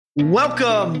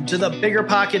Welcome to the Bigger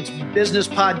Pockets Business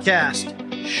Podcast,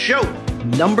 show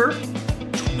number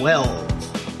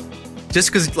 12.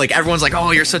 Just because everyone's like,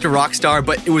 oh, you're such a rock star,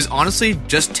 but it was honestly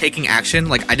just taking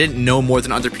action. I didn't know more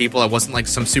than other people. I wasn't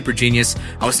some super genius.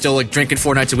 I was still drinking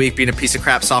 4 nights a week, being a piece of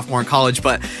crap sophomore in college,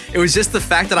 but it was just the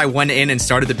fact that I went in and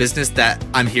started the business that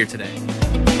I'm here today.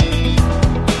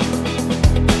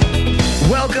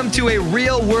 Welcome to a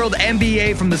real-world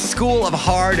MBA from the School of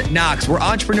Hard Knocks, where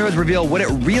entrepreneurs reveal what it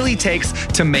really takes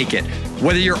to make it.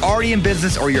 Whether you're already in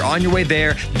business or you're on your way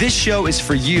there, this show is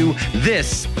for you.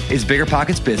 This is Bigger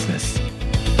Pockets Business.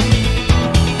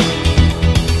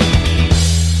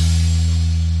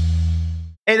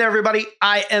 Hey there, everybody.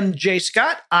 I am Jay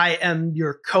Scott. I am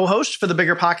your co-host for the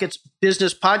Bigger Pockets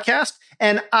Business Podcast,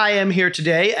 and I am here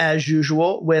today, as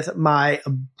usual, with my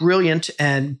brilliant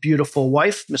and beautiful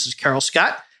wife, Mrs. Carol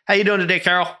Scott. How you doing today,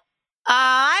 Carol?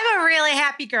 I'm a really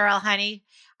happy girl, honey.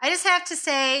 I just have to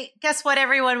say, guess what,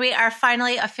 everyone? We are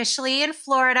finally officially in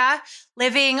Florida,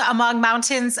 living among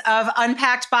mountains of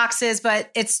unpacked boxes, but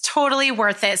it's totally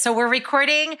worth it. So we're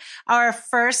recording our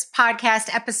first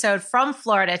podcast episode from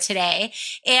Florida today.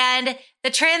 And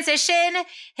the transition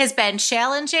has been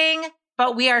challenging,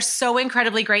 but we are so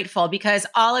incredibly grateful because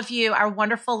all of you, our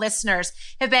wonderful listeners,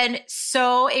 have been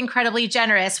so incredibly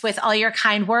generous with all your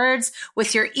kind words,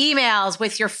 with your emails,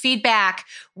 with your feedback,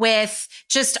 with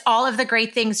just all of the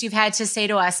great things you've had to say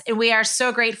to us. And we are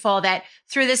so grateful that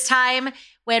through this time,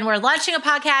 when we're launching a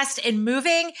podcast and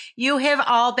moving, you have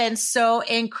all been so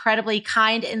incredibly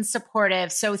kind and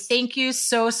supportive. So thank you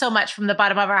so, so much from the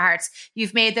bottom of our hearts.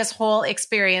 You've made this whole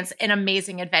experience an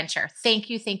amazing adventure. Thank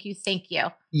you, thank you, thank you.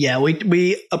 Yeah,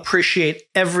 we appreciate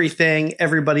everything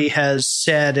everybody has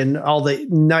said and all the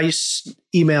nice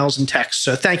emails and texts.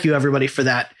 So thank you, everybody, for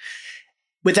that.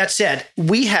 With that said,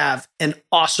 we have an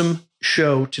awesome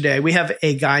show today. We have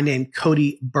a guy named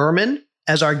Cody Berman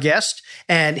as our guest,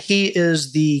 and he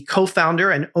is the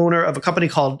co-founder and owner of a company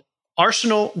called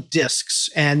Arsenal Discs,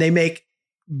 and they make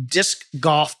disc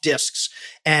golf discs.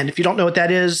 And if you don't know what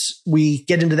that is, we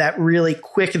get into that really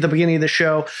quick at the beginning of the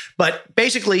show. But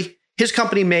basically, his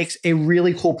company makes a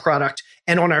really cool product.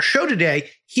 And on our show today,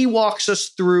 he walks us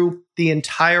through the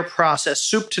entire process,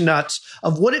 soup to nuts,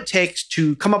 of what it takes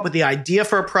to come up with the idea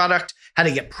for a product, how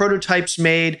to get prototypes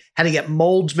made, how to get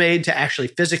molds made to actually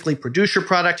physically produce your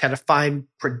product, how to find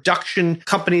production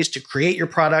companies to create your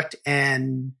product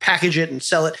and package it and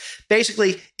sell it.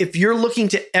 Basically, if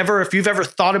you've ever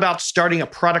thought about starting a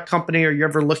product company or you're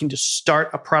ever looking to start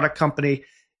a product company,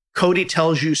 Cody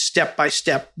tells you step by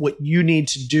step what you need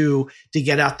to do to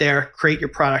get out there, create your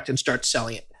product, and start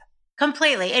selling it.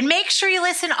 Completely. And make sure you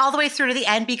listen all the way through to the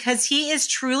end because he is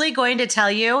truly going to tell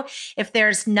you if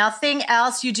there's nothing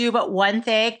else you do but one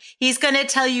thing, he's going to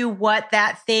tell you what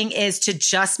that thing is to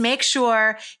just make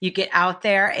sure you get out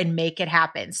there and make it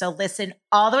happen. So listen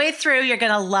all the way through. You're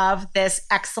going to love this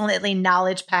excellently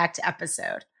knowledge-packed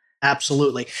episode.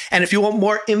 Absolutely. And if you want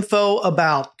more info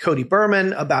about Cody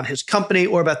Berman, about his company,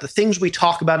 or about the things we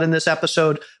talk about in this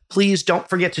episode, please don't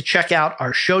forget to check out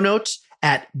our show notes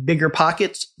at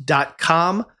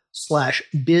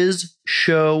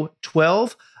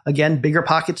biggerpockets.com/bizshow12. Again,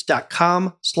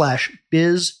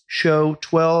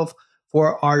 biggerpockets.com/bizshow12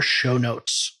 for our show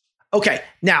notes. Okay,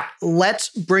 now let's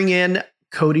bring in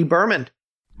Cody Berman.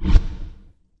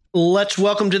 Let's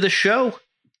welcome to the show,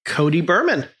 Cody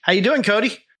Berman. How you doing,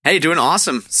 Cody? Hey, doing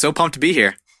awesome. So pumped to be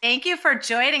here. Thank you for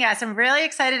joining us. I'm really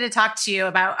excited to talk to you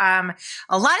about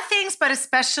a lot of things, but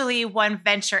especially one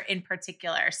venture in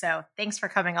particular. So thanks for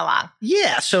coming along.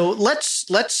 Yeah. So let's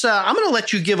I'm going to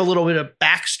let you give a little bit of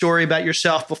backstory about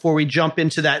yourself before we jump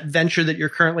into that venture that you're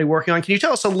currently working on. Can you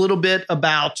tell us a little bit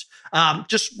about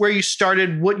just where you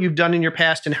started, what you've done in your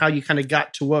past, and how you kind of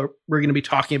got to what we're going to be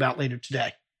talking about later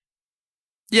today?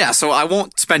 Yeah, so I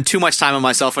won't spend too much time on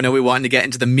myself. I know we wanted to get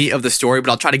into the meat of the story, but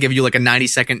I'll try to give you a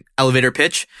 90-second elevator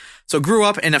pitch. So grew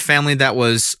up in a family that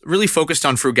was really focused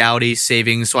on frugality,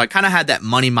 savings. So I kind of had that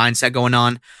money mindset going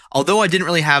on, although I didn't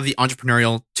really have the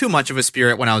entrepreneurial too much of a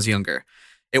spirit when I was younger.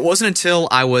 It wasn't until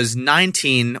I was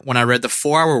 19 when I read The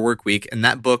 4-Hour Workweek, and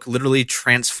that book literally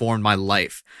transformed my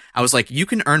life. I was like, you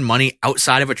can earn money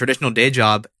outside of a traditional day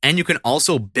job, and you can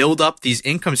also build up these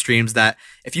income streams that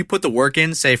if you put the work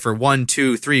in, say for 1,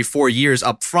 2, 3, 4 years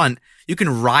up front, you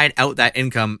can ride out that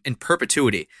income in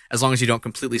perpetuity as long as you don't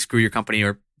completely screw your company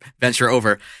or venture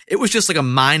over. It was just a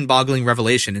mind-boggling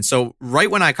revelation. And so right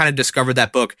when I kind of discovered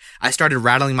that book, I started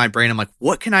rattling my brain. I'm like,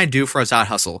 what can I do for a side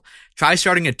hustle? Try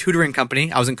starting a tutoring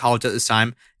company. I was in college at this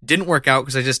time. Didn't work out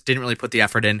because I just didn't really put the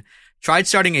effort in. Tried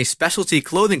starting a specialty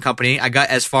clothing company. I got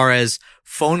as far as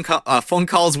phone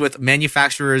calls with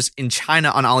manufacturers in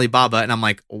China on Alibaba. And I'm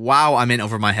like, wow, I'm in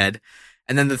over my head.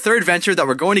 And then the third venture that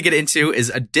we're going to get into is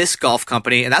a disc golf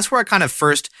company. And that's where I kind of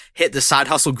first hit the side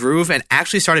hustle groove and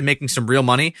actually started making some real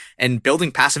money and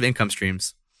building passive income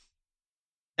streams.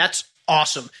 That's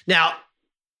awesome. Now,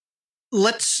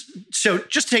 so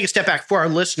just to take a step back for our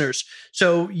listeners.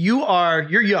 So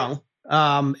you're young,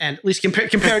 and at least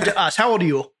compared to us. How old are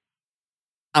you?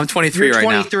 I'm 23 You're right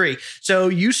 23. now. So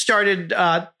you started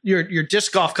your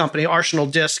disc golf company, Arsenal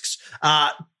Discs,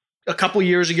 a couple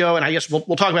years ago, and I guess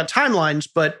we'll talk about timelines.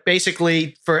 But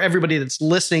basically, for everybody that's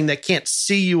listening that can't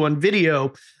see you on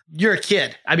video, you're a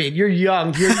kid. I mean, you're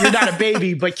young. You're not a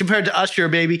baby, but compared to us, you're a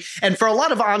baby. And for a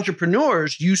lot of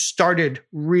entrepreneurs, you started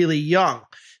really young.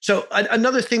 So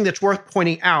another thing that's worth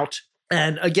pointing out,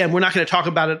 and again, we're not going to talk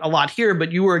about it a lot here,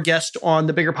 but you were a guest on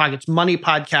the Bigger Pockets Money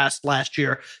podcast last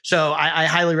year. So I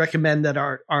highly recommend that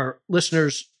our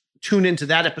listeners tune into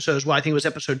that episode as well. I think it was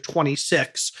episode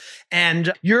 26.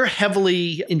 And you're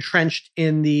heavily entrenched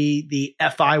in the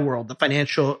FI world, the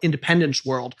financial independence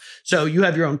world. So you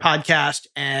have your own podcast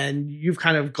and you've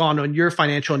kind of gone on your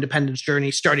financial independence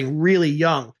journey starting really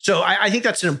young. So I think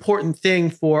that's an important thing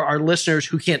for our listeners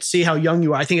who can't see how young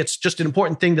you are. I think it's just an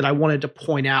important thing that I wanted to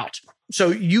point out. So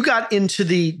you got into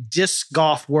the disc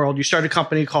golf world. You started a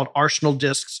company called Arsenal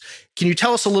Discs. Can you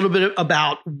tell us a little bit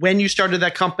about when you started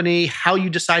that company, how you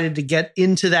decided to get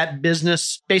into that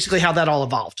business, basically how that all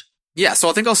evolved? Yeah, so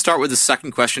I think I'll start with the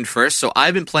second question first. So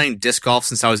I've been playing disc golf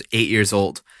since I was 8 years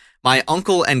old. My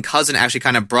uncle and cousin actually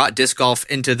kind of brought disc golf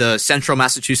into the central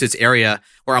Massachusetts area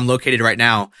where I'm located right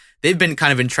now. They've been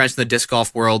kind of entrenched in the disc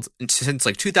golf world since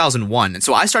like 2001. And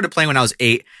so I started playing when I was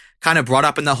 8. Kind of brought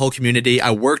up in the whole community.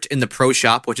 I worked in the pro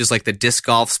shop, which is like the disc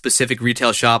golf specific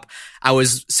retail shop. I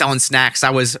was selling snacks. I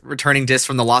was returning discs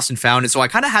from the lost and found. And so I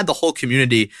kind of had the whole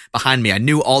community behind me. I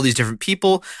knew all these different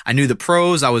people. I knew the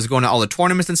pros. I was going to all the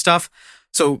tournaments and stuff.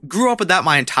 So grew up with that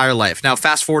my entire life. Now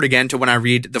fast forward again to when I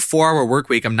read The 4-Hour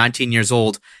Workweek. I'm 19 years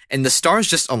old and the stars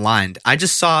just aligned. I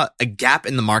just saw a gap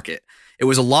in the market. It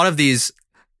was a lot of these,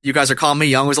 you guys are calling me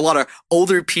young. It was a lot of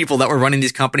older people that were running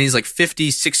these companies, like 50,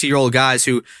 60-year-old guys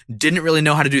who didn't really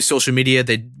know how to do social media.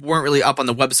 They weren't really up on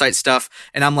the website stuff.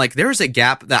 And I'm like, there's a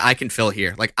gap that I can fill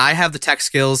here. Like I have the tech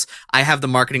skills. I have the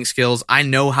marketing skills. I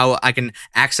know how I can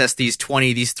access these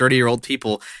 20, these 30-year-old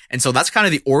people. And so that's kind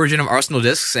of the origin of Arsenal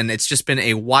Discs. And it's just been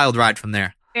a wild ride from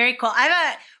there. Very cool.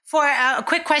 I have a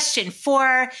quick question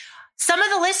for some of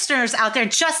the listeners out there,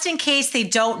 just in case they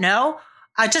don't know.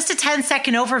 Just a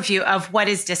 10-second overview of what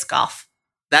is disc golf.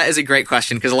 That is a great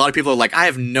question because a lot of people are like, I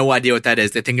have no idea what that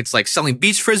is. They think it's like selling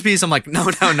beach frisbees. I'm like, no,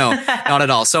 not at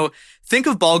all. So think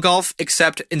of ball golf,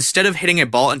 except instead of hitting a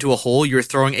ball into a hole, you're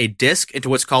throwing a disc into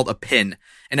what's called a pin.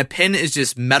 And a pin is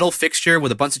just metal fixture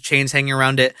with a bunch of chains hanging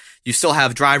around it. You still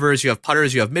have drivers, you have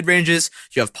putters, you have mid-ranges,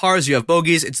 you have pars, you have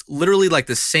bogeys. It's literally like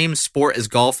the same sport as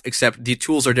golf, except the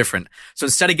tools are different. So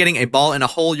instead of getting a ball in a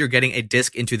hole, you're getting a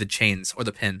disc into the chains or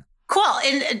the pin. Cool.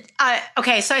 And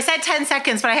okay, so I said 10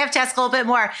 seconds, but I have to ask a little bit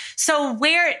more. So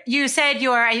where you said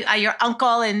your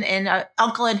uncle and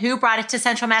uncle and who brought it to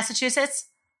Central Massachusetts?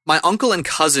 My uncle and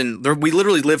cousin, we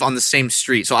literally live on the same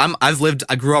street. So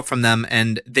I grew up from them,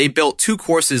 and they built 2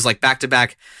 courses like back to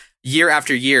back year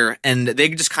after year, and they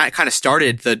just kind of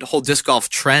started the whole disc golf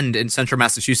trend in Central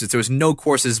Massachusetts. There was no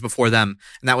courses before them,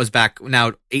 and that was back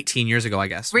now 18 years ago, I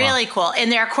guess. Really cool.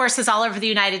 And there are courses all over the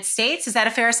United States. Is that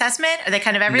a fair assessment? Are they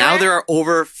kind of everywhere? Now there are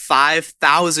over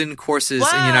 5,000 courses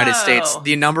in the United States.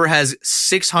 The number has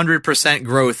 600%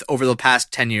 growth over the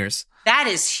past 10 years. That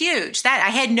is huge. That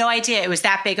I had no idea it was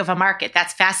that big of a market.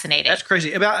 That's fascinating. That's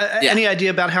crazy. Any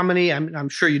idea about how many, I'm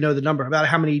sure you know the number, about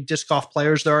how many disc golf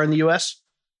players there are in the U.S.?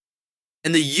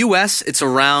 In the U.S., it's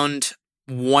around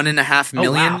 1.5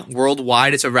 million. Wow.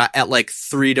 Worldwide, it's at like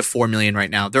 3 to 4 million right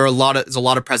now. There's a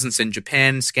lot of presence in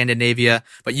Japan, Scandinavia,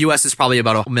 but U.S. is probably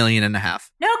about 1.5 million.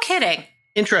 No kidding.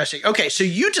 Interesting. Okay, so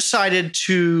you decided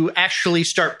to actually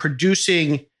start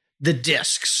producing the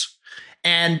discs.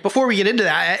 And before we get into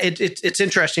that, it's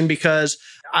interesting because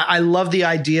I love the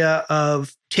idea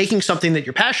of taking something that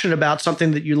you're passionate about,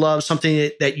 something that you love, something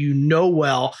that you know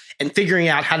well, and figuring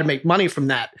out how to make money from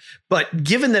that. But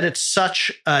given that it's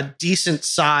such a decent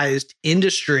sized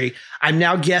industry, I'm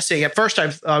now guessing at first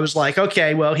I was like,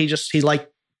 okay, well, he liked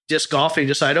disc golf. And he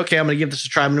decided, okay, I'm going to give this a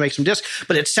try. I'm going to make some discs.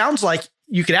 But it sounds like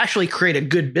you could actually create a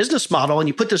good business model, and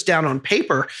you put this down on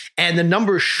paper and the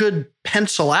numbers should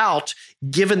pencil out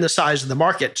given the size of the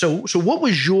market. So what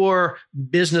was your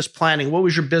business planning? What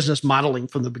was your business modeling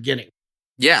from the beginning?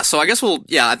 Yeah, so I guess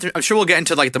I'm sure we'll get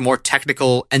into like the more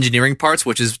technical engineering parts,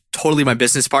 which is totally my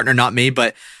business partner, not me.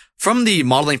 But from the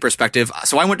modeling perspective,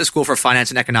 so I went to school for finance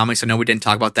and economics. I know we didn't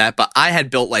talk about that, but I had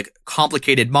built like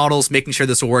complicated models, making sure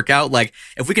this will work out. Like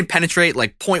if we can penetrate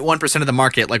like 0.1% of the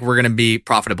market, like we're going to be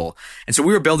profitable. And so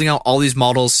we were building out all these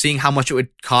models, seeing how much it would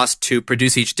cost to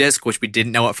produce each disc, which we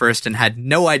didn't know at first and had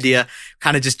no idea,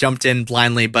 kind of just jumped in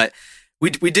blindly. But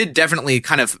we did definitely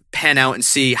kind of pan out and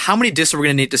see how many discs are we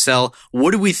going to need to sell. What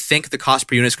do we think the cost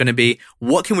per unit is going to be?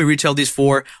 What can we retail these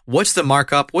for? What's the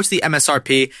markup? What's the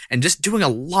MSRP? And just doing a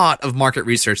lot of market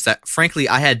research that, frankly,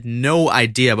 I had no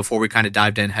idea before we kind of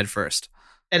dived in head first.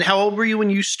 And how old were you when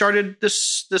you started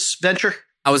this venture?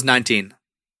 I was 19.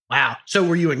 Wow. So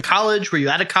were you in college? Were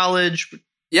you out of college?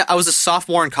 Yeah, I was a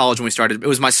sophomore in college when we started. It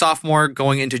was my sophomore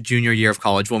going into junior year of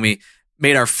college when we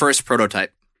made our first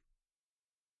prototype.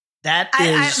 That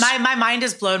is my mind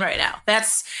is blown right now.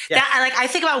 I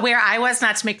think about where I was,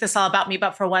 not to make this all about me,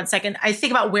 but for 1 second, I think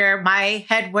about where my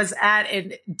head was at,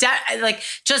 and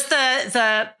just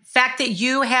the fact that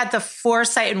you had the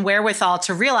foresight and wherewithal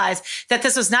to realize that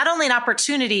this was not only an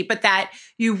opportunity, but that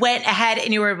you went ahead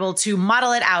and you were able to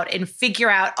model it out and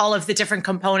figure out all of the different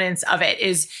components of it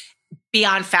is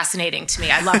beyond fascinating to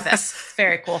me. I love this.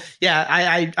 Very cool. Yeah,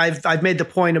 I've made the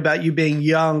point about you being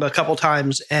young a couple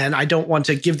times, and I don't want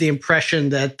to give the impression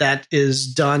that is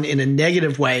done in a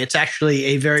negative way. It's actually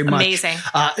a very amazing.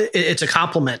 It's a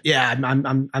compliment. Yeah,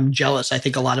 I'm jealous. I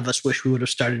think a lot of us wish we would have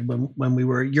started when we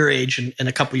were your age and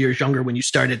a couple years younger when you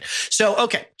started. So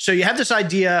okay, so you have this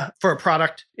idea for a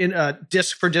product in a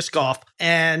disc for disc golf,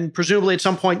 and presumably at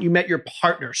some point you met your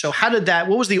partner. So how did that?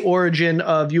 What was the origin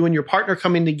of you and your partner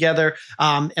coming together?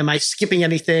 Am I skipping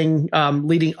anything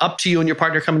leading up to you and your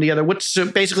partner coming together?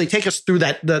 Basically take us through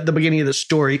that the beginning of the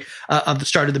story of the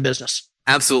start of the business.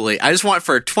 Absolutely. I just want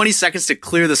for 20 seconds to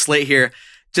clear the slate here,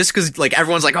 just because like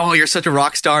everyone's like, oh, you're such a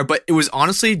rock star. But it was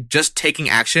honestly just taking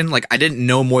action. Like I didn't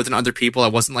know more than other people. I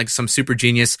wasn't like some super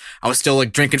genius. I was still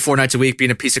like drinking 4 nights a week,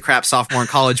 being a piece of crap sophomore in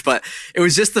college. But it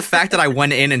was just the fact that I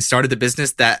went in and started the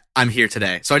business that I'm here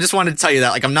today. So I just wanted to tell you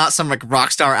that like I'm not some like rock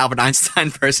star Albert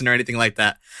Einstein person or anything like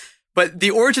that. But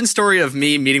the origin story of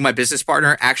me meeting my business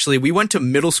partner, actually, we went to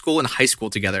middle school and high school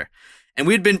together. And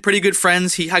we had been pretty good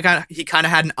friends. He kind of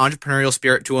had an entrepreneurial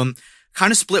spirit to him.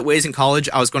 Kind of split ways in college.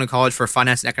 I was going to college for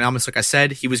finance and economics, like I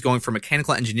said. He was going for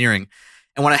mechanical engineering.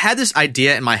 And when I had this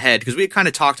idea in my head, because we had kind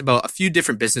of talked about a few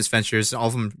different business ventures, and all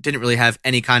of them didn't really have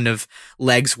any kind of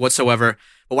legs whatsoever.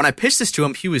 But when I pitched this to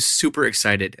him, he was super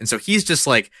excited. And so he's just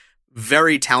like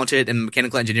very talented in the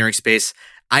mechanical engineering space.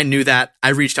 I knew that. I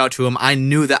reached out to him. I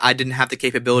knew that I didn't have the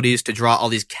capabilities to draw all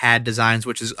these CAD designs,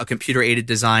 which is a computer-aided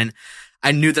design.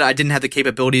 I knew that I didn't have the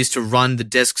capabilities to run the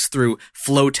discs through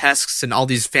flow tests and all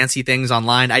these fancy things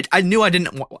online. I knew I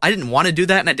didn't want to do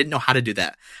that, and I didn't know how to do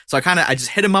that. So I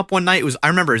just hit him up one night. I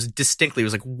remember distinctly. It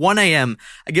was like 1 a.m.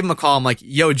 I give him a call. I'm like,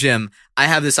 yo, Jim, I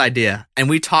have this idea. And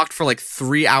we talked for like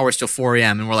 3 hours till 4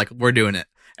 a.m. and we're like, we're doing it.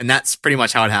 And that's pretty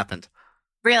much how it happened.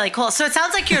 Really cool. So it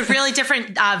sounds like you're really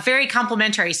different, very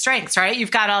complementary strengths, right?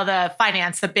 You've got all the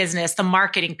finance, the business, the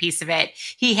marketing piece of it.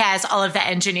 He has all of the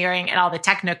engineering and all the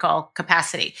technical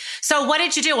capacity. So what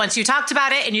did you do once you talked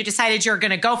about it and you decided you're going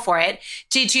to go for it?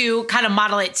 Did you kind of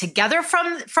model it together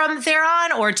from there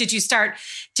on, or did you start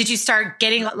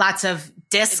getting lots of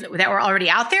discs that were already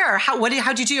out there, or how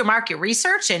did you do your market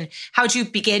research, and how did you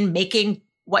begin making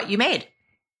what you made?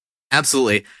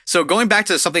 Absolutely. So going back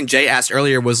to something Jay asked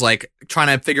earlier was like trying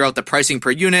to figure out the pricing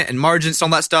per unit and margins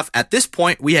and all that stuff. At this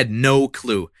point, we had no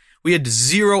clue. We had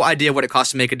zero idea what it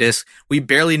cost to make a disc. We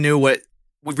barely knew what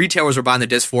retailers were buying the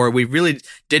disc for. We really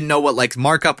didn't know what like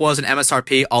markup was and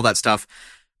MSRP, all that stuff.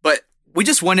 But we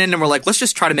just went in and we're like, let's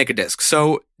just try to make a disc.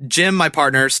 So Jim, my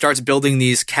partner, starts building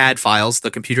these CAD files,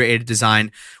 the computer-aided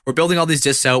design. We're building all these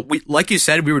discs out. Like you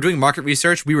said, we were doing market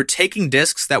research. We were taking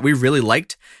discs that we really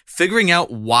liked, figuring out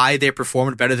why they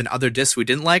performed better than other discs we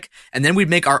didn't like, and then we'd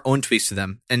make our own tweaks to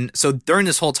them. And so during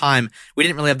this whole time, we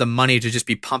didn't really have the money to just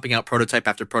be pumping out prototype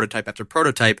after prototype after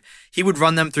prototype. He would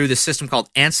run them through this system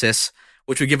called ANSYS,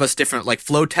 which would give us different like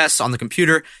flow tests on the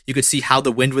computer. You could see how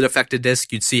the wind would affect a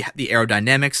disc. You'd see the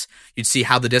aerodynamics. You'd see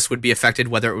how the disc would be affected,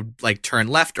 whether it would like turn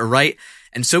left or right.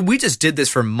 And so we just did this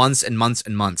for months and months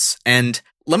and months. And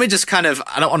let me just I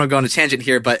don't want to go on a tangent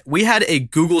here, but we had a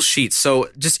Google Sheet. So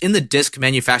just in the disc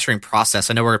manufacturing process,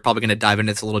 I know we're probably going to dive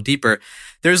into this a little deeper.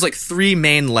 There's like 3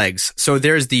 main legs. So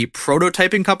there's the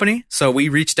prototyping company. So we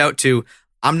reached out to,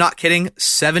 I'm not kidding,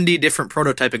 70 different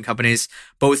prototyping companies,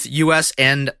 both US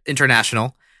and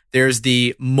international. There's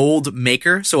the mold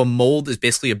maker. So a mold is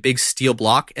basically a big steel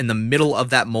block. In the middle of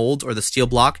that mold or the steel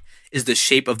block is the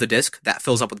shape of the disc that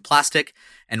fills up with plastic.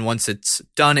 And once it's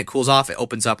done, it cools off, it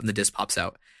opens up, and the disc pops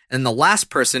out. And the last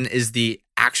person is the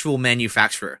actual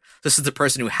manufacturer. This is the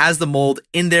person who has the mold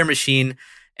in their machine,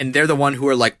 and they're the one who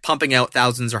are like pumping out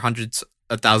thousands or hundreds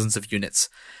of thousands of units.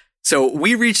 So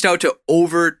we reached out to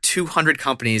over 200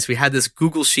 companies. We had this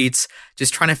Google Sheets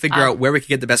just trying to figure out where we could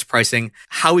get the best pricing,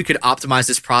 how we could optimize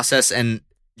this process. And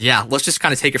yeah, let's just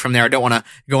kind of take it from there. I don't want to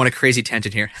go on a crazy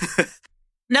tangent here.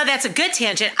 No, that's a good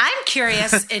tangent. I'm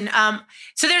curious. And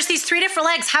so there's these 3 different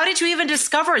legs. How did you even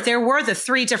discover there were the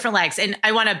 3 different legs? And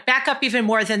I want to back up even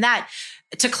more than that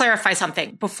to clarify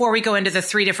something before we go into the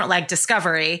 3 different leg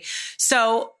discovery.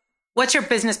 So what's your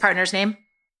business partner's name?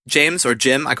 James, or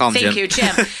Jim. I call him Jim. Thank you,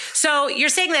 Jim. So you're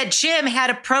saying that Jim had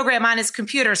a program on his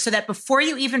computer so that before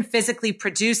you even physically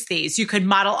produce these, you could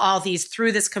model all these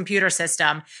through this computer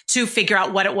system to figure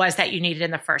out what it was that you needed in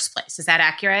the first place. Is that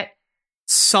accurate?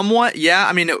 Somewhat, yeah.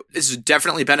 I mean, it's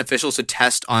definitely beneficial to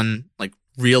test on like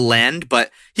real land,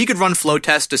 but he could run flow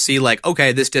tests to see like,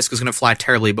 okay, this disc is going to fly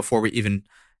terribly before we even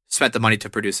spent the money to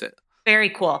produce it.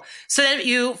 Very cool. So then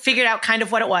you figured out kind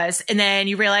of what it was, and then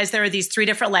you realized there were these 3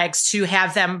 different legs to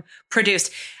have them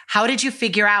produced. How did you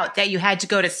figure out that you had to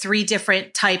go to 3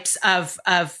 different types of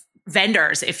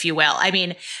vendors, if you will? I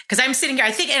mean, because I'm sitting here,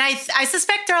 I think, and I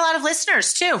suspect there are a lot of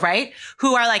listeners too, right?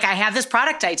 Who are like, I have this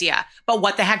product idea, but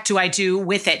what the heck do I do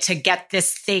with it to get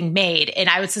this thing made? And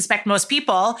I would suspect most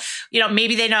people,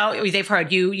 maybe they know, they've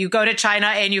heard you go to China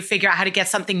and you figure out how to get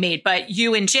something made. But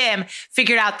you and Jim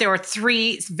figured out there were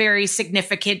 3 very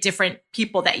significant different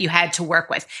people that you had to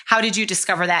work with. How did you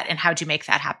discover that, and how did you make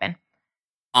that happen?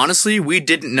 Honestly, we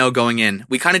didn't know going in.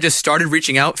 We kind of just started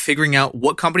reaching out, figuring out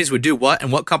what companies would do what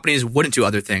and what companies wouldn't do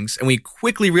other things. And we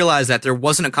quickly realized that there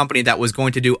wasn't a company that was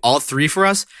going to do all 3 for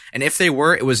us. And if they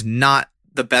were, it was not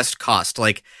the best cost.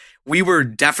 Like, we were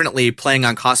definitely playing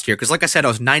on cost here. Cause like I said, I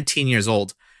was 19 years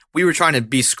old. We were trying to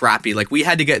be scrappy. Like, we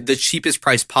had to get the cheapest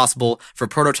price possible for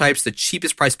prototypes, the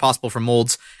cheapest price possible for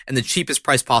molds, and the cheapest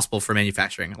price possible for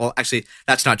manufacturing. Well, actually,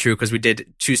 that's not true because we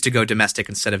did choose to go domestic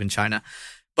instead of in China.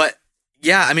 But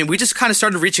yeah, I mean, we just kind of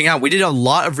started reaching out. We did a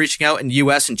lot of reaching out in the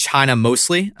US and China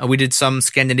mostly. We did some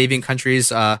Scandinavian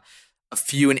countries, a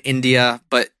few in India,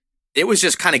 but it was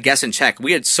just kind of guess and check.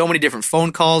 We had so many different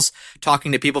phone calls,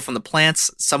 talking to people from the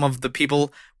plants. Some of the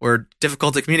people were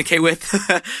difficult to communicate with.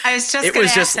 I was just going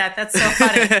to ask that. That's so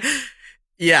funny.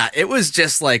 Yeah, it was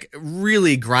just like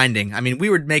really grinding. I mean, we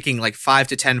were making like 5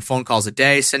 to 10 phone calls a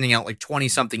day, sending out like 20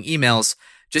 something emails,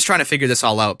 just trying to figure this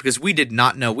all out because we did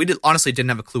not know. We honestly didn't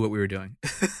have a clue what we were doing.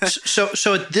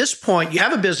 So at this point, you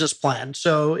have a business plan.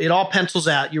 So it all pencils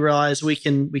out. You realize we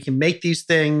can make these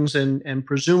things, and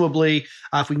presumably,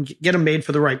 if we can get them made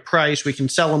for the right price, we can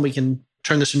sell them. We can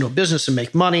turn this into a business and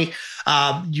make money.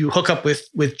 You hook up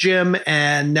with Jim,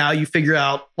 and now you figure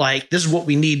out like this is what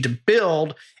we need to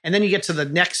build, and then you get to the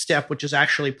next step, which is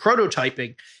actually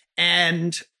prototyping.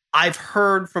 And I've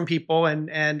heard from people,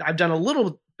 and I've done a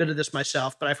little bit of this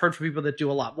myself, but I've heard from people that do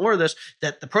a lot more of this,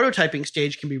 that the prototyping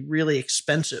stage can be really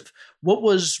expensive. What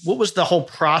was the whole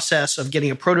process of getting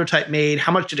a prototype made?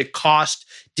 How much did it cost?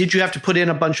 Did you have to put in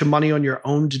a bunch of money on your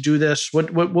own to do this?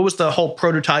 What was the whole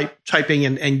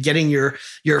prototyping and getting your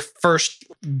first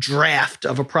draft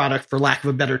of a product, for lack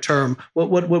of a better term? What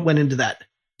went into that?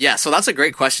 Yeah, so that's a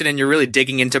great question, and you're really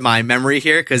digging into my memory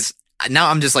here because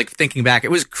now I'm just like thinking back. It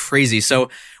was crazy.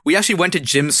 So we actually went to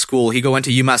Jim's school. He went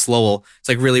to UMass Lowell. It's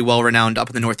like really well renowned up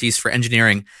in the Northeast for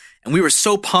engineering. And we were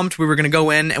so pumped. We were going to go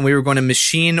in and we were going to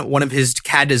machine one of his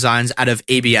CAD designs out of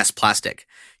ABS plastic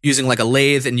using like a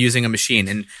lathe and using a machine.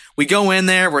 And we go in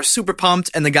there, we're super pumped.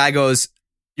 And the guy goes,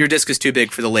 "Your disc is too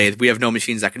big for the lathe. We have no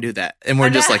machines that can do that." And we're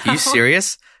just like, "Are you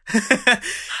serious?"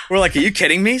 We're like, "Are you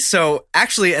kidding me?" So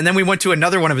actually, and then we went to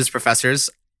another one of his professors.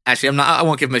 Actually, I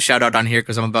won't give him a shout out on here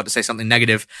because I'm about to say something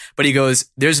negative, but he goes,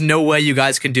 "There's no way you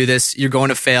guys can do this. You're going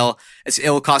to fail.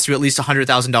 It'll cost you at least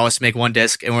 $100,000 to make one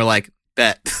disc." And we're like,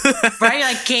 "Bet." Right? You're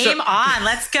like, game on.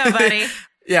 Let's go, buddy.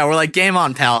 Yeah, we're like, game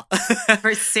on, pal.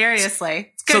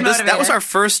 Seriously. It's So good that was our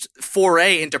first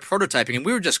foray into prototyping, and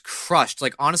we were just crushed.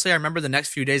 Like, honestly, I remember the next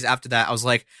few days after that, I was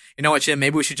like, "You know what, Jim,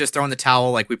 maybe we should just throw in the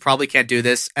towel. Like, we probably can't do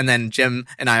this." And then Jim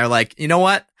and I are like, "You know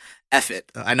what? F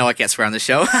it." I know I can't swear on the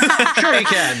show. Sure you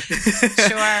can.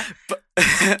 Sure.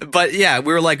 But yeah,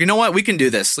 we were like, "You know what? We can do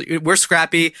this. We're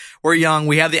scrappy. We're young.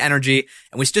 We have the energy."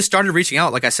 And we just started reaching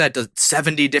out, like I said, to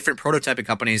 70 different prototyping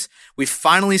companies. We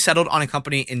finally settled on a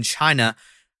company in China.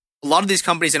 A lot of these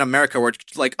companies in America were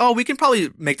like, "Oh, we can probably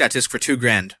make that disc for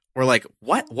 $2,000. We're like,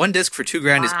 "What? One disc for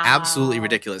 $2,000 is absolutely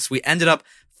ridiculous." We ended up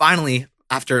finally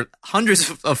after hundreds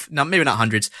of no, maybe not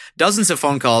hundreds, dozens of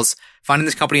phone calls, finding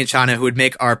this company in China who would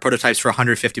make our prototypes for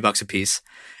 $150 a piece.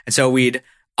 And so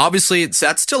so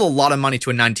that's still a lot of money to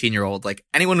a 19-year-old. Like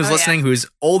anyone who's listening who's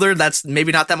older, that's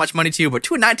maybe not that much money to you, but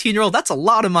to a 19-year-old, that's a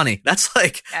lot of money. That's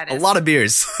like a lot of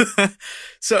beers.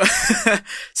 So,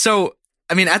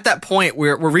 I mean, at that point,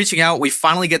 we're reaching out. We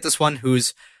finally get this one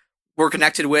we're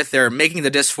connected with. They're making the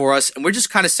disc for us, and we're just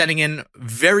kind of sending in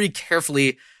very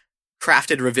carefully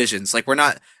crafted revisions. Like we're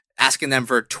not asking them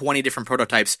for 20 different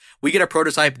prototypes. We get a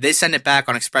prototype, they send it back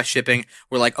on express shipping.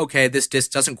 We're like, okay, this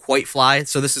disc doesn't quite fly.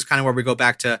 So this is kind of where we go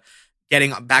back to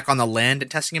getting back on the land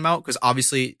and testing them out, because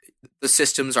obviously the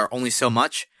systems are only so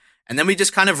much. And then we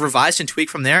just kind of revised and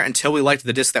tweaked from there until we liked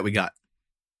the disc that we got.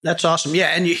 That's awesome. Yeah.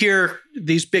 And you hear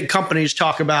these big companies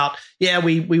talk about,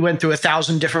 we went through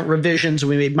 1,000 different revisions and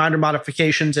we made minor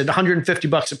modifications at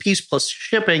 $150 a piece plus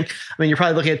shipping. I mean, you're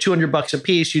probably looking at $200 a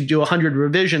piece. You do 100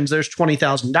 revisions. There's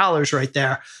 $20,000 right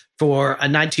there for a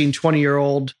 19,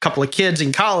 20-year-old couple of kids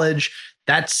in college.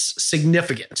 That's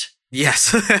significant.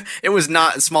 Yes. It was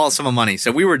not a small sum of money.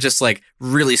 So we were just like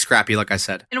really scrappy, like I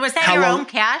said. And was that your own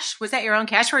cash? Was that your own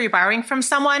cash? Were you borrowing from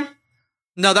someone?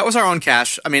 No, that was our own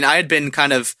cash. I mean, I had been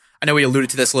I know we alluded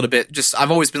to this a little bit.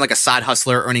 I've always been like a side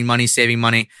hustler, earning money, saving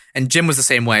money. And Jim was the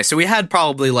same way. So we had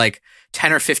probably like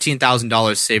 $10,000 or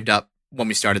 $15,000 saved up when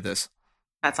we started this.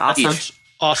 That's awesome. That's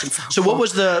awesome. So what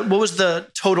was the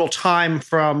total time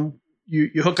from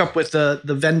you hook up with the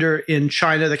vendor in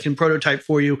China that can prototype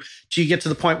for you till you get to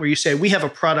the point where you say, we have a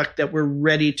product that we're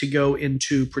ready to go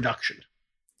into production?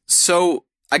 So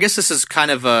I guess this is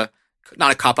kind of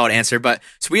not a cop-out answer, but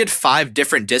so we had 5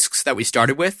 different discs that we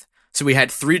started with. So we had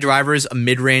 3 drivers, a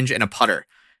mid-range, and a putter.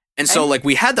 And so like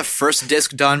we had the first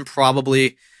disc done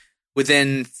probably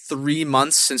within 3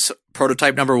 months since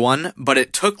prototype number 1, but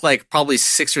it took like probably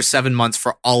 6 or 7 months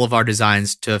for all of our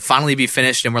designs to finally be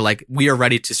finished. And we're like, we are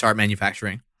ready to start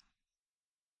manufacturing.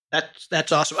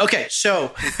 That's awesome. Okay.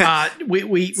 So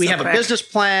we have a business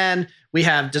plan, we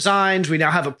have designs, we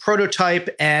now have a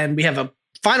prototype, and we have a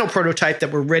final prototype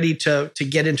that we're ready to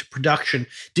get into production.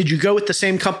 Did you go with the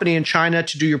same company in China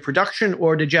to do your production,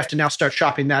 or did you have to now start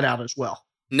shopping that out as well?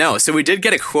 No. So we did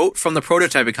get a quote from the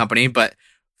prototyping company, but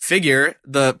figure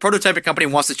the prototyping company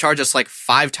wants to charge us like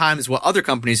 5 times what other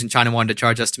companies in China wanted to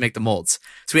charge us to make the molds.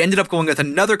 So we ended up going with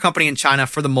another company in China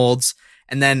for the molds.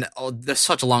 And then there's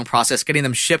such a long process getting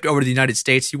them shipped over to the United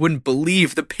States. You wouldn't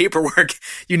believe the paperwork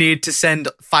you need to send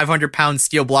 500-pound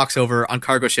steel blocks over on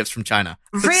cargo ships from China.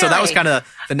 Really? So that was kind of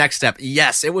the next step.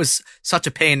 Yes, it was such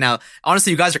a pain. Now,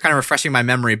 honestly, you guys are kind of refreshing my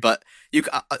memory, but you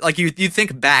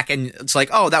think back and it's like,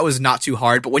 oh, that was not too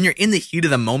hard. But when you're in the heat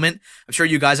of the moment, I'm sure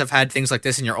you guys have had things like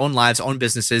this in your own lives, own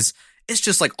businesses. It's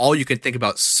just like all you can think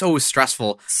about. So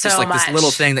stressful. So just like much. This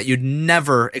little thing that you'd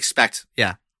never expect.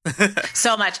 Yeah.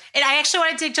 So much. And I actually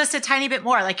want to dig just a tiny bit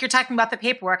more. Like you're talking about the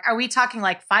paperwork. Are we talking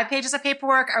like 5 pages of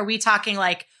paperwork? Are we talking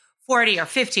like 40 or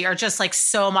 50 or just like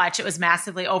so much? It was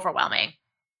massively overwhelming.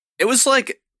 It was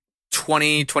like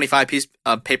 20, 25 piece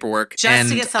of paperwork. Just and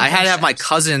to get something I had to have shipped. my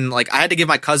cousin, I had to give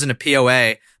my cousin a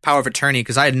POA, power of attorney,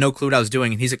 because I had no clue what I was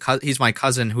doing. And he's my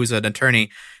cousin who's an attorney.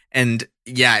 And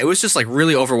yeah, it was just like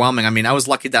really overwhelming. I mean, I was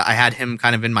lucky that I had him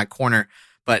kind of in my corner.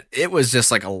 But it was just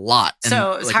like a lot. And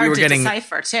so it was hard to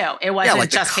decipher too. It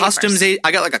wasn't just the customs papers.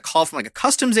 I got like a call from like a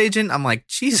customs agent. I'm like,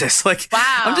 Jesus, like,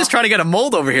 wow. I'm just trying to get a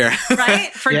mold over here.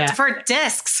 Right? For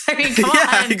discs. I mean, come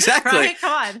Yeah, on. exactly. Right?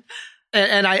 Come on.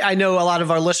 And I know a lot of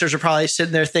our listeners are probably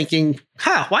sitting there thinking,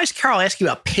 why is Carol asking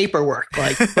about paperwork?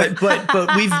 Like,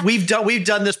 but we've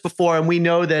done this before, and we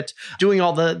know that doing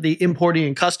all the importing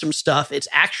and custom stuff, it's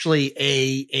actually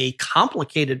a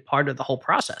complicated part of the whole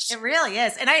process. It really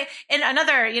is. And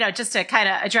another, just to kind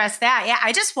of address that,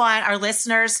 I just want our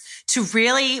listeners to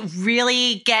really,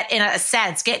 really get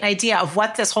an idea of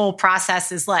what this whole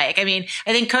process is like. I mean,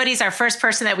 I think Cody's our first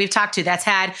person that we've talked to that's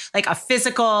had like a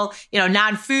physical,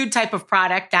 non-food type of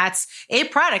product. That's a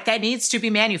product that needs to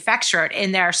be manufactured.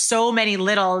 And there are so many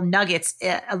little nuggets,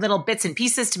 little bits and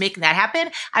pieces to making that happen.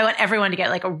 I want everyone to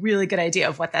get like a really good idea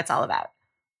of what that's all about.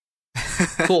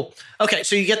 Cool. Okay.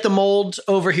 So you get the molds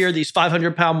over here, these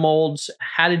 500-pound molds.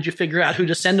 How did you figure out who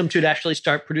to send them to actually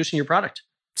start producing your product?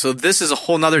 So this is a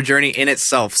whole nother journey in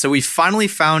itself. So we finally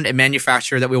found a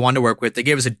manufacturer that we wanted to work with. They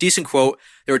gave us a decent quote.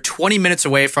 They were 20 minutes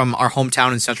away from our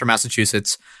hometown in central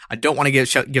Massachusetts. I don't want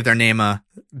to give their name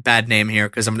bad name here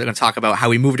because I'm going to talk about how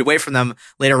we moved away from them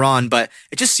later on, but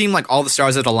it just seemed like all the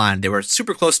stars had aligned. They were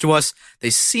super close to us. They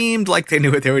seemed like they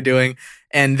knew what they were doing,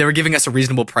 and they were giving us a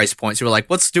reasonable price point. So we're like,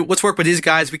 let's work with these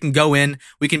guys. We can go in.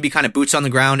 We can be kind of boots on the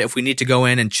ground if we need to go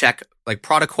in and check like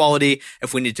product quality,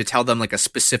 if we need to tell them like a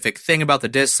specific thing about the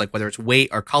disc, like whether it's weight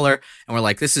or color. And we're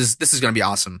like, this is going to be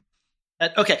awesome.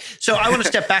 Okay, so I want to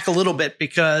step back a little bit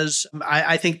because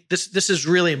I think this is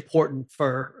really important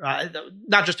for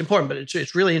not just important, but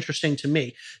it's really interesting to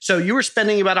me. So you were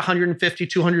spending about $150,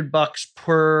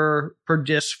 $200 per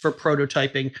disc for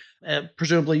prototyping.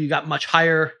 Presumably, you got much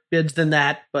higher bids than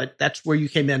that, but that's where you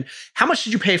came in. How much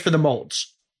did you pay for the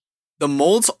molds? The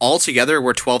molds altogether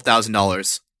were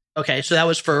 $12,000. Okay, so that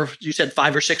was for, you said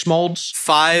 5 or 6 molds?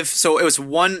 5. So it was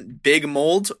one big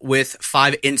mold with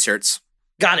 5 inserts.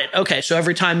 Got it. Okay, so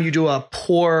every time you do a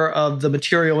pour of the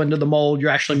material into the mold,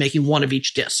 you're actually making one of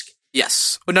each disc.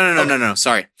 Yes. Oh, no.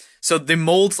 Sorry. So the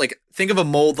molds, like, think of a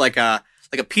mold like a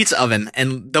pizza oven,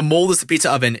 and the mold is the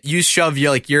pizza oven. You shove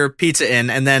your pizza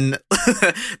in, and then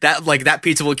that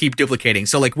pizza will keep duplicating.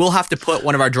 So like we'll have to put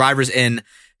one of our drivers in,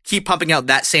 keep pumping out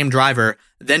that same driver,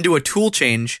 then do a tool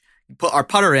change, put our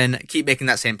putter in, keep making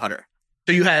that same putter.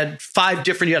 So you had 5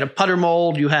 different. You had a putter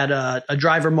mold, you had a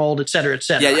driver mold, et cetera, et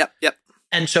cetera. Yeah. Yep.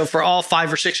 And so for all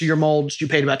 5 or 6 of your molds, you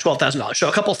paid about $12,000. So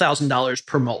a couple $1,000s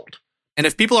per mold. And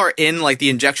if people are in like the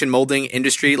injection molding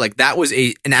industry, like that was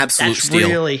an absolute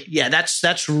steal.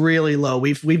 That's really low.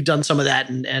 We've done some of that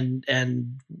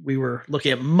and we were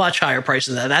looking at much higher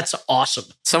prices than that. That's awesome.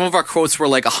 Some of our quotes were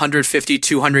like 150,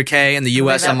 200K in the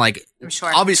US. I'm like,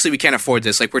 sure. Obviously we can't afford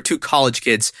this. Like we're 2 college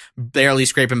kids barely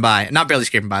scraping by. Not barely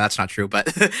scraping by. That's not true,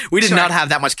 but we did not have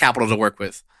that much capital to work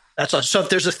with. That's awesome. So if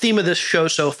there's a theme of this show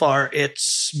so far,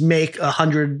 it's make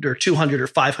 100 or 200 or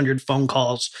 500 phone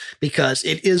calls because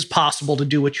it is possible to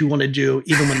do what you want to do,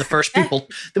 even when the first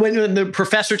when the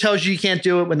professor tells you can't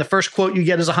do it, when the first quote you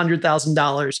get is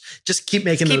 $100,000, just keep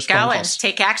making those phone calls.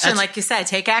 Take action, like you said.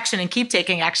 Take action and keep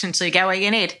taking action until you get what you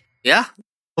need. Yeah.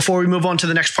 Before we move on to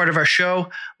the next part of our show,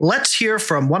 let's hear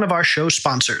from one of our show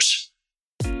sponsors.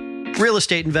 Real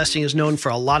estate investing is known for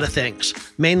a lot of things,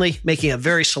 mainly making a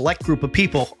very select group of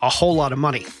people a whole lot of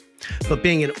money. But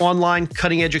being an online,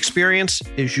 cutting-edge experience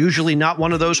is usually not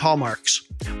one of those hallmarks.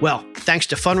 Well, thanks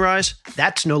to Fundrise,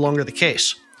 that's no longer the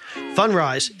case.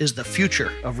 Fundrise is the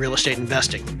future of real estate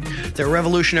investing. Their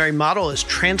revolutionary model is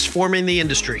transforming the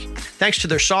industry, thanks to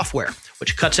their software,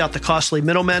 which cuts out the costly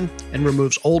middlemen and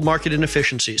removes old market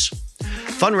inefficiencies.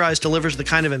 Fundrise delivers the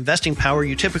kind of investing power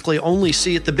you typically only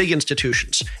see at the big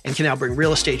institutions and can now bring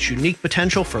real estate's unique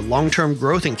potential for long-term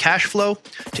growth and cash flow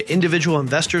to individual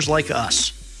investors like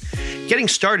us. Getting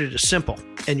started is simple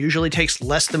and usually takes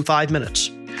less than 5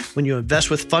 minutes. When you invest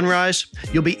with Fundrise,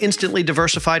 you'll be instantly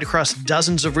diversified across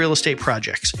dozens of real estate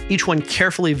projects, each one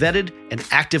carefully vetted and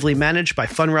actively managed by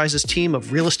Fundrise's team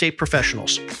of real estate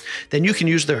professionals. Then you can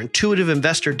use their intuitive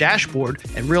investor dashboard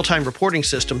and real-time reporting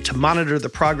system to monitor the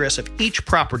progress of each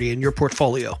property in your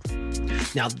portfolio.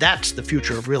 Now that's the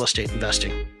future of real estate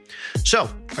investing. So,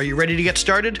 are you ready to get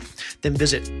started? Then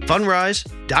visit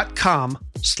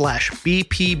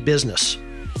fundrise.com/BP Business.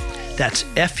 That's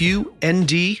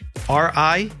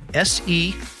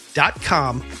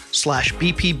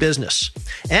FUNDRISE.com/BP Business.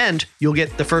 And you'll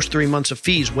get the first 3 months of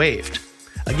fees waived.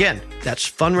 Again, that's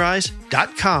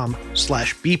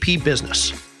fundrise.com/BP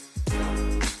Business.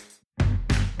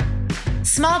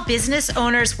 Small business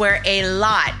owners wear a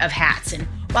lot of hats, and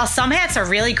while some hats are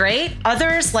really great,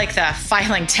 others, like the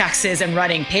filing taxes and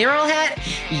running payroll hat,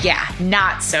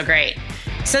 not so great.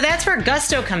 So that's where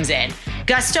Gusto comes in.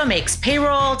 Gusto makes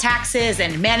payroll, taxes,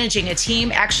 and managing a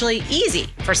team actually easy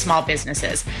for small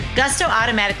businesses. Gusto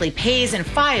automatically pays and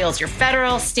files your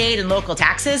federal, state, and local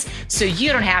taxes, so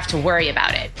you don't have to worry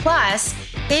about it. Plus,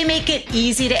 they make it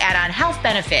easy to add on health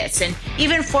benefits and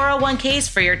even 401ks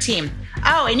for your team.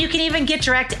 Oh, and you can even get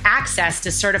direct access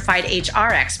to certified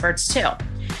HR experts too.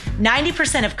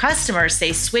 90% of customers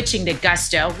say switching to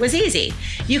Gusto was easy.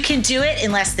 You can do it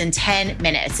in less than 10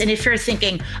 minutes. And if you're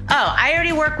thinking, I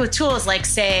already work with tools like,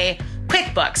 say,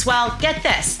 QuickBooks, well, get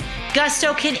this.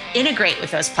 Gusto can integrate with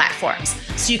those platforms,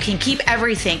 so you can keep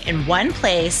everything in one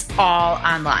place, all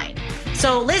online.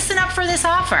 So listen up for this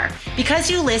offer. Because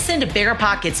you listen to Bigger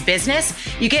Pockets Business,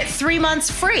 you get 3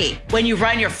 months free when you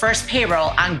run your first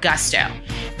payroll on Gusto.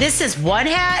 This is one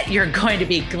hat you're going to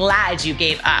be glad you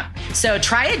gave up. So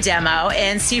try a demo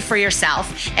and see for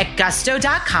yourself at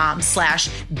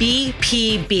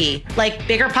gusto.com/BPB, like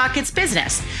Bigger Pockets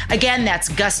Business. Again, that's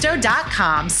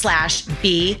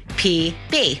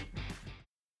gusto.com/BPB.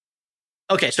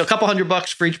 Okay, so a couple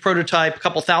 $100 for each prototype, a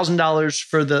couple $1,000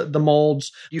 for the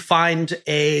molds. You find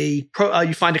a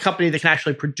company that can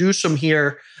actually produce them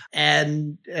here,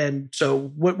 and so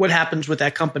what happens with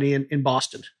that company in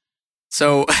Boston?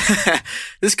 So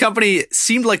this company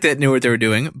seemed like they knew what they were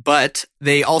doing, but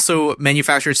they also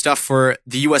manufactured stuff for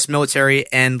the U.S. military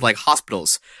and like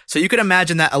hospitals. So you could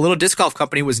imagine that a little disc golf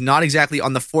company was not exactly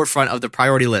on the forefront of the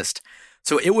priority list.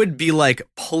 So it would be like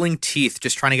pulling teeth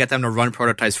just trying to get them to run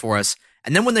prototypes for us.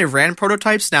 And then when they ran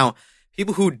prototypes, now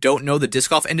people who don't know the disc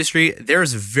golf industry,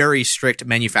 there's very strict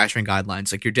manufacturing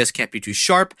guidelines. Like your disc can't be too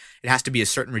sharp. It has to be a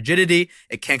certain rigidity.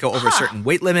 It can't go over a certain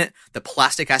weight limit. The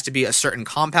plastic has to be a certain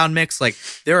compound mix. Like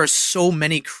there are so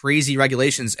many crazy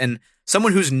regulations. And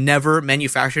someone who's never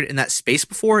manufactured in that space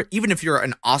before, even if you're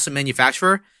an awesome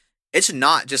manufacturer, it's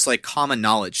not just like common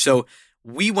knowledge. So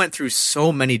we went through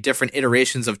so many different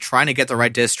iterations of trying to get the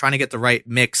right disc, trying to get the right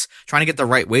mix, trying to get the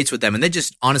right weights with them. And they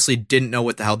just honestly didn't know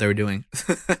what the hell they were doing.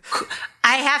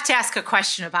 I have to ask a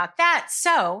question about that.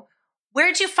 So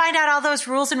where'd you find out all those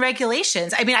rules and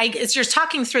regulations? I mean, as you're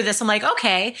talking through this, I'm like,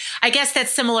 okay, I guess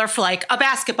that's similar for like a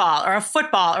basketball or a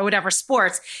football or whatever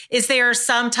sports. Is there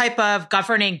some type of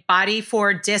governing body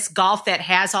for disc golf that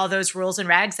has all those rules and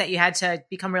regs that you had to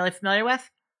become really familiar with?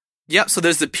 Yep. So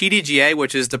there's the PDGA,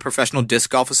 which is the Professional Disc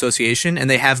Golf Association, and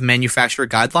they have manufacturer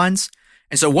guidelines.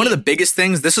 And so one of the biggest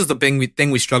things, this is the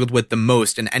thing we struggled with the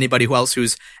most, and anybody else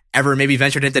who's ever maybe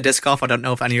ventured into disc golf, I don't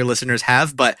know if any of your listeners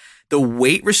have, but the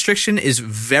weight restriction is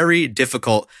very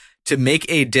difficult to make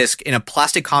a disc in a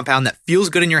plastic compound that feels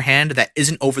good in your hand that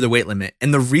isn't over the weight limit.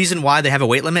 And the reason why they have a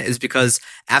weight limit is because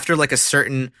after like a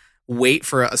certain weight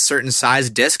for a certain size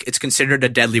disc, it's considered a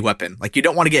deadly weapon. Like you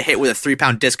don't want to get hit with a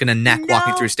 3-pound disc in a neck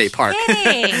walking through a state park.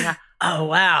 Oh,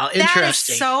 wow. Interesting. That is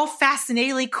so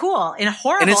fascinatingly cool and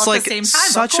horrible and it's at like the same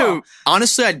time. Such a,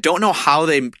 honestly, I don't know how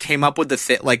they came up with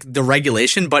the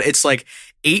regulation, but it's like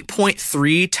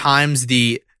 8.3 times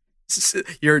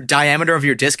your diameter of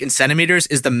your disc in centimeters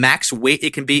is the max weight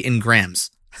it can be in grams.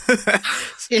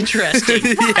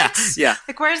 Interesting. Yeah.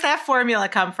 Like, where's that formula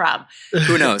come from?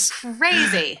 Who knows?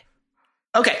 Crazy.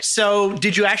 Okay, so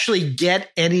did you actually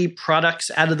get any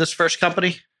products out of this first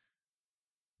company?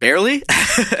 Barely.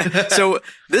 So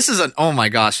this is oh my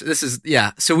gosh.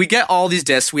 So we get all these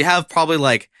discs. We have probably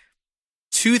like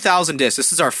 2,000 discs.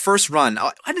 This is our first run.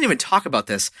 I didn't even talk about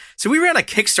this. So we ran a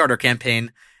Kickstarter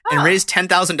campaign and raised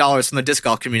 $10,000 from the disc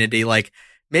golf community, like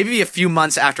maybe a few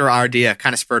months after our idea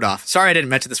kind of spurred off. Sorry, I didn't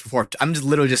mention this before. I'm just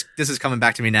literally this is coming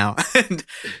back to me now. And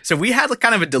so we had like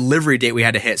kind of a delivery date we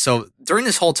had to hit. So during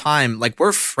this whole time, like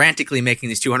we're frantically making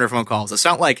these 200 phone calls. It's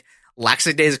not like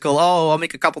lackadaisical, I'll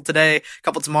make a couple today, a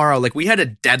couple tomorrow. Like we had a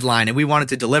deadline and we wanted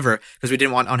to deliver because we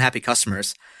didn't want unhappy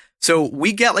customers. So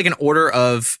we get like an order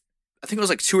of, I think it was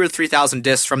like 2,000 or 3,000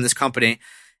 discs from this company.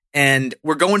 And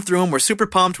we're going through them. We're super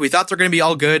pumped. We thought they're going to be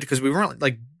all good because we weren't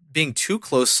like being too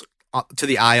close to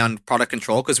the eye on product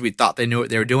control because we thought they knew what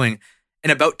they were doing.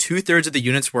 And about 2/3 of the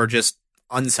units were just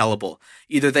unsellable.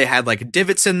 Either they had like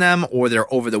divots in them or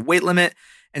they're over the weight limit.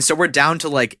 And so we're down to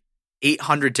like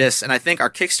 800 discs. And I think our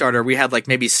Kickstarter, we had like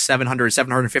maybe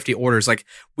 750 orders. Like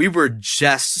we were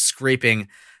just scraping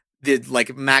the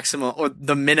like maximum or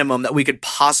the minimum that we could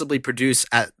possibly produce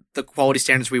at the quality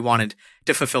standards we wanted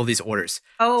to fulfill these orders.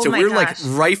 Oh, so my we were gosh.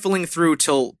 like rifling through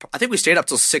till, I think we stayed up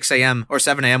till 6 a.m. or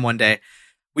 7 a.m. one day.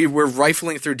 We were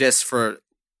rifling through discs for,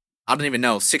 I don't even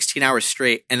know, 16 hours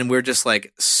straight. And we're just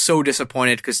like so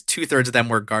disappointed because 2/3 of them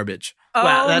were garbage. Oh,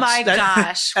 wow, my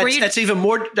gosh. That's even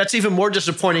more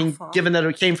disappointing given that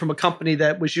it came from a company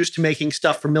that was used to making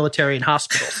stuff for military and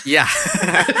hospitals. Yeah.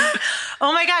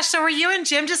 Oh my gosh. So were you and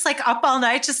Jim just like up all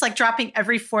night, just like dropping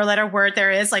every 4-letter word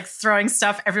there is, like throwing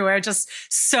stuff everywhere, just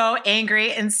so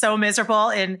angry and so miserable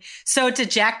and so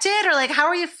dejected? Or like, how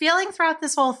are you feeling throughout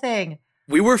this whole thing?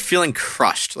 We were feeling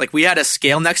crushed. Like we had a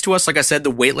scale next to us. Like I said,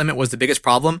 the weight limit was the biggest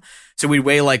problem. So we'd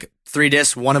weigh like 3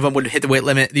 discs. One of them would hit the weight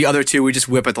limit. The other 2, we just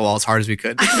whip at the wall as hard as we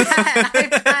could.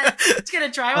 It's going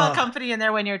to drywall company in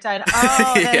there when you're done.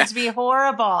 Oh, that would be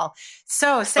horrible.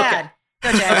 So sad.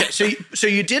 Okay. Go, Jay. Okay, so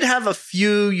you did have a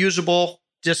few usable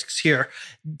discs here.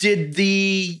 Did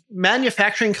the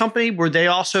manufacturing company, were they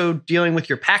also dealing with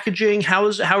your packaging? How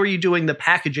are you doing the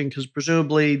packaging? Because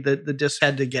presumably the discs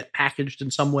had to get packaged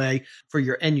in some way for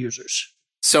your end users.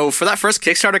 So for that first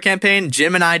Kickstarter campaign,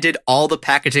 Jim and I did all the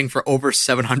packaging for over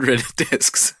 700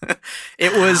 discs.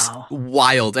 It was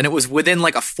wild. And it was within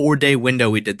like a 4-day window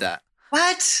we did that.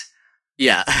 What?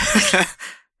 Yeah.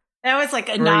 That was like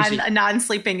a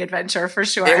non-sleeping adventure for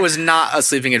sure. It was not a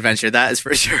sleeping adventure. That is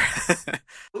for sure.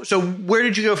 So where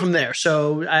did you go from there?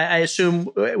 So I assume,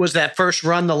 was that first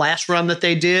run the last run that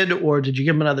they did, or did you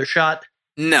give them another shot?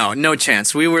 No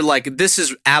chance. We were like, this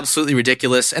is absolutely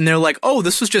ridiculous. And they're like, oh,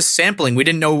 this was just sampling. We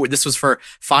didn't know this was for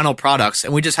final products.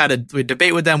 And we just had a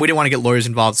debate with them. We didn't want to get lawyers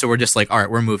involved. So we're just like, all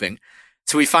right, we're moving.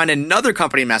 So we find another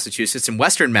company in Massachusetts, in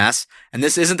Western Mass. And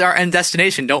this isn't our end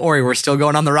destination. Don't worry. We're still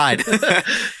going on the ride.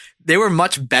 They were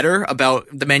much better about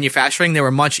the manufacturing. They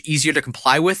were much easier to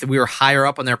comply with. We were higher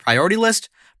up on their priority list.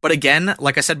 But again,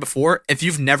 like I said before, if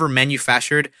you've never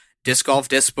manufactured disc golf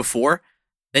discs before,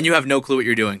 then you have no clue what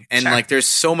you're doing. And like, there's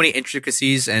so many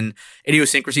intricacies and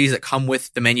idiosyncrasies that come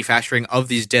with the manufacturing of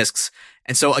these discs.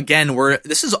 And so again,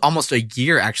 this is almost a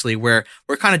year actually where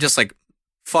we're kind of just like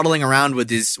fuddling around with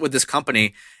this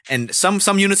company, and some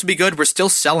units would be good. We're still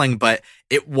selling, but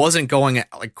it wasn't going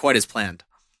like quite as planned.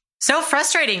 So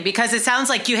frustrating, because it sounds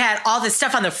like you had all this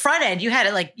stuff on the front end. You had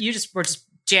it like you just were just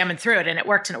jamming through it, and it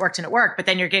worked and it worked and it worked. But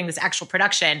then you're getting this actual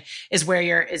production is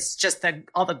where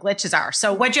all the glitches are.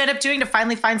 So what'd you end up doing to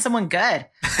finally find someone good?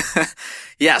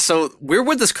 Yeah. So we're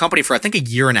with this company for, I think, a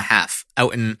year and a half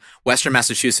out in Western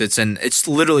Massachusetts. And it's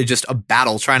literally just a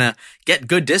battle trying to get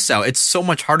good discs out. It's so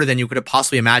much harder than you could have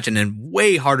possibly imagined, and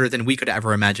way harder than we could have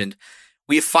ever imagined.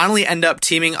 We finally end up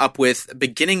teaming up with,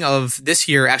 beginning of this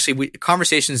year, actually,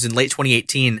 conversations in late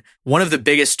 2018, one of the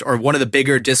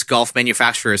bigger disc golf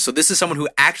manufacturers. So this is someone who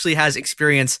actually has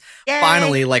experience. Yay.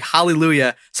 Finally, like,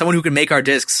 hallelujah, someone who can make our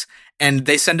discs. And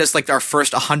they send us like our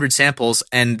first 100 samples,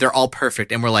 and they're all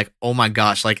perfect. And we're like, oh my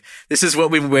gosh, like, this is what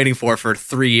we've been waiting for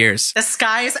 3 years. The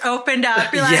skies opened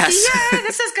up. You're like, Yes. yay,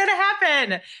 this is going to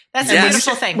happen. That's a Yes.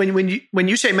 beautiful thing. When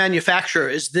you say manufacturer,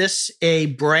 is this a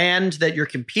brand that you're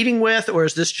competing with, or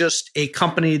is this just a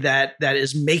company that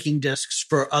is making discs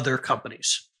for other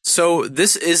companies? So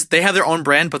they have their own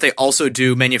brand, but they also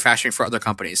do manufacturing for other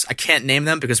companies. I can't name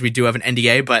them because we do have an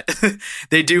NDA, but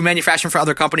they do manufacturing for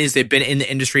other companies. They've been in the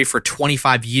industry for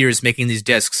 25 years making these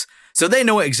discs. So they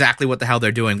know exactly what the hell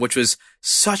they're doing, which was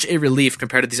such a relief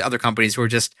compared to these other companies who are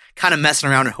just kind of messing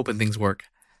around and hoping things work.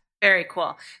 Very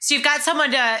cool. So you've got someone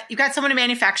to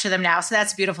manufacture them now. So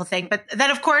that's a beautiful thing. But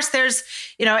then of course there's,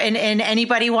 in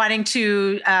anybody wanting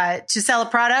to sell a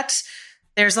product,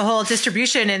 there's the whole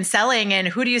distribution and selling, and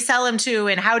who do you sell them to,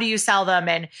 and how do you sell them,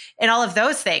 and all of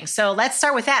those things. So let's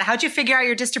start with that. How'd you figure out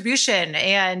your distribution,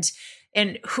 and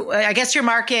who, I guess your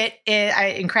market is,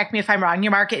 and correct me if I'm wrong,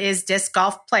 your market is disc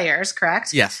golf players,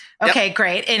 correct? Yes. Okay, Yep.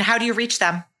 great. And how do you reach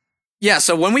them? Yeah,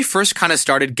 so when we first kind of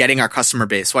started getting our customer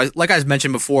base, so like I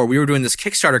mentioned before, we were doing this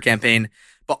Kickstarter campaign,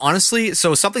 but honestly,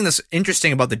 so something that's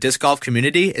interesting about the disc golf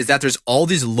community is that there's all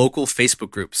these local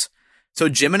Facebook groups. So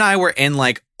Jim and I were in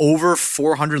like over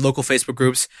 400 local Facebook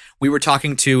groups. We were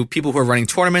talking to people who are running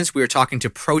tournaments. We were talking to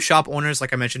pro shop owners.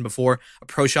 Like I mentioned before, a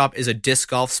pro shop is a disc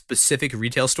golf specific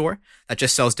retail store that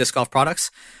just sells disc golf products.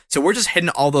 So we're just hitting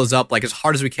all those up like as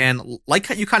hard as we can. Like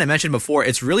you kind of mentioned before,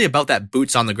 it's really about that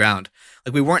boots on the ground.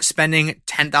 Like we weren't spending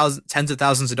tens of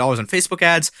thousands of dollars on Facebook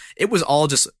ads. It was all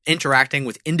just interacting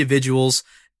with individuals,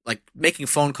 like making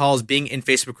phone calls, being in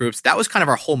Facebook groups. That was kind of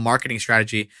our whole marketing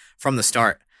strategy from the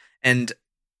start. And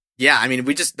yeah, I mean,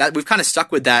 we've kind of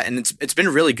stuck with that, and it's been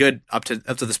really good up to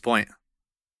this point.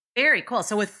 Very cool.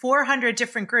 So with 400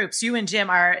 different groups, you and Jim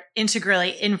are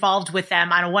integrally involved with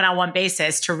them on a one-on-one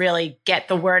basis to really get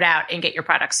the word out and get your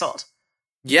product sold.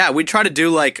 Yeah, we try to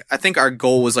do I think our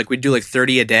goal was we'd do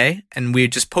 30 a day, and we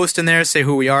just post in there, say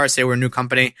who we are, say we're a new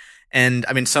company. And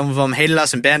I mean, some of them hated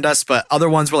us and banned us, but other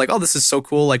ones were like, oh, this is so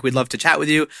cool. Like, we'd love to chat with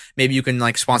you. Maybe you can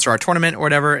sponsor our tournament or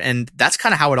whatever. And that's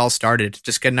kind of how it all started,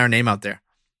 just getting our name out there.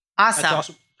 Awesome. That's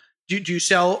awesome. Do you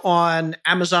sell on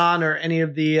Amazon or any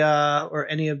of the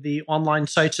online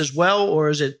sites as well, or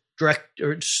is it direct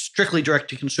or strictly direct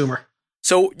to consumer?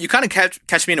 So you kind of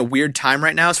catch me in a weird time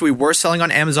right now. So we were selling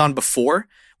on Amazon before.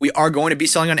 We are going to be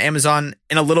selling on Amazon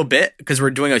in a little bit because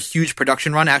we're doing a huge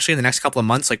production run actually in the next couple of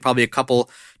months, probably a couple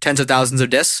tens of thousands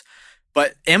of discs.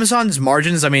 But Amazon's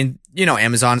margins, I mean,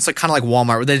 Amazon, it's kind of like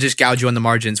Walmart where they just gouge you on the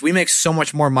margins. We make so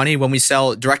much more money when we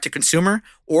sell direct to consumer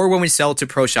or when we sell to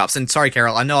pro shops. And sorry,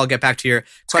 Carol, I know I'll get back to your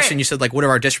question. You said what are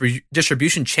our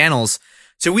distribution channels?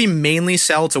 So we mainly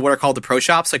sell to what are called the pro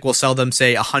shops. We'll sell them,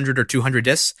 say, 100 or 200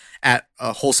 discs at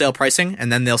wholesale pricing,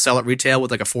 and then they'll sell at retail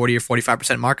with a 40 or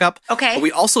 45% markup. Okay. But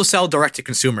we also sell direct to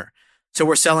consumer. So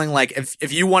we're selling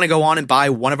if you want to go on and buy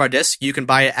one of our discs, you can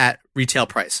buy it at retail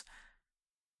price,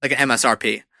 like an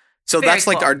MSRP. So Very that's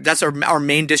cool. that's our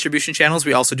main distribution channels.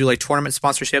 We also do tournament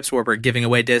sponsorships where we're giving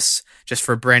away discs just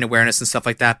for brand awareness and stuff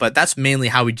like that. But that's mainly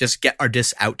how we just get our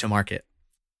discs out to market.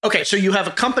 Okay, so you have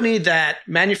a company that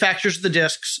manufactures the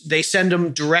discs. They send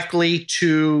them directly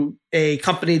to a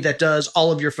company that does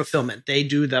all of your fulfillment. They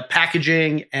do the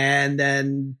packaging, and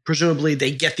then presumably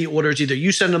they get the orders. Either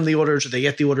you send them the orders or they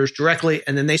get the orders directly,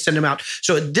 and then they send them out.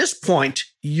 So at this point,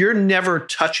 you're never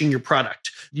touching your product.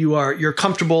 You're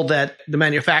comfortable that the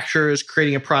manufacturer is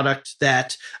creating a product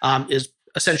that is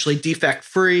essentially defect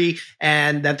free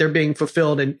and that they're being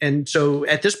fulfilled. And so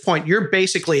at this point, you're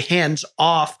basically hands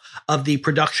off of the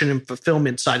production and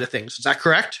fulfillment side of things. Is that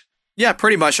correct? Yeah,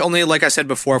 pretty much. Only like I said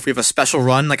before, if we have a special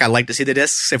run, like I like to see the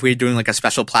discs. If we're doing like a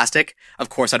special plastic, of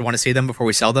course, I'd want to see them before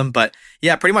we sell them. But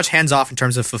yeah, pretty much hands off in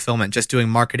terms of fulfillment, just doing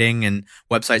marketing and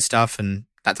website stuff and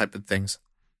that type of things.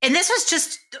 And this was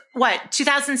just,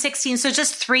 2016? So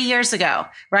just 3 years ago,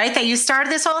 right? That you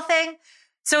started this whole thing?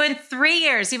 So in 3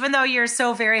 years, even though you're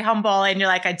so very humble and you're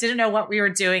like, I didn't know what we were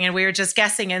doing and we were just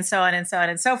guessing and so on and so on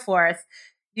and so forth,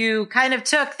 you kind of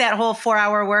took that whole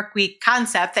 4-hour work week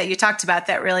concept that you talked about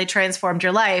that really transformed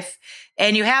your life.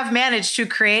 And you have managed to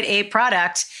create a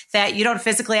product that you don't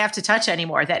physically have to touch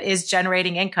anymore, that is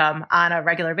generating income on a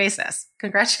regular basis.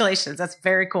 Congratulations. That's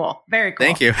very cool. Very cool.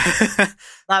 Thank you.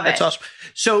 Love it. That's awesome.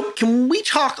 So can we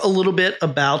talk a little bit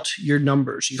about your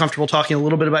numbers? You comfortable talking a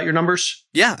little bit about your numbers?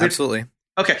 Yeah, absolutely.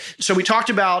 Okay. So we talked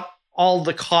about all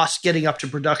the costs getting up to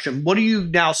production. What are you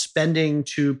now spending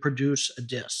to produce a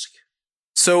disc?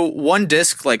 So one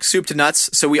disc, like soup to nuts.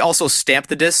 So we also stamp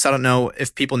the discs. I don't know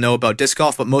if people know about disc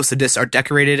golf, but most of the discs are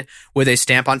decorated with a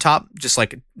stamp on top, just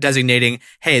like designating,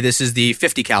 hey, this is the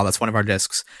 50 cal. That's one of our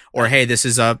discs. Or, hey, this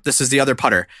is the other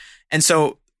putter. And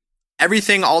so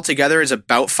everything all together is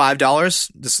about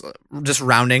 $5, just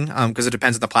rounding, because it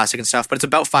depends on the plastic and stuff, but it's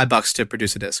about $5 to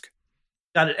produce a disc.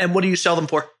 Got it. And what do you sell them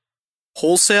for?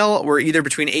 Wholesale, we're either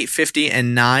between $8.50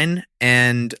 and $9,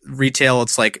 and retail,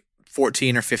 it's like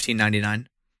 $14 or $15.99.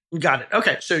 Got it.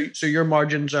 Okay. So your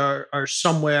margins are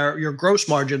somewhere, your gross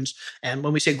margins. And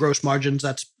when we say gross margins,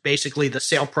 that's basically the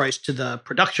sale price to the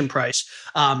production price,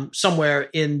 somewhere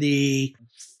in the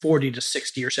 40 to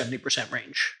 60 or 70%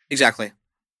 range. Exactly.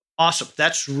 Awesome.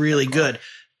 That's really good.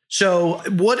 So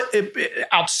what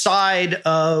outside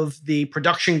of the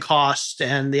production costs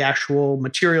and the actual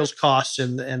materials costs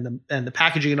and the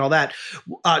packaging and all that,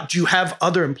 do you have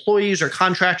other employees or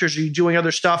contractors? Are you doing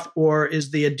other stuff, or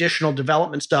is the additional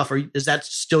development stuff, or is that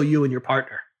still you and your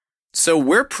partner? So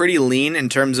we're pretty lean in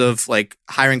terms of like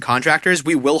hiring contractors.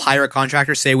 We will hire a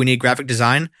contractor, say we need graphic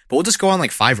design, but we'll just go on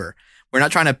like Fiverr. We're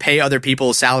not trying to pay other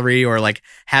people salary or like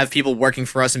have people working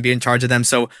for us and be in charge of them.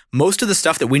 So most of the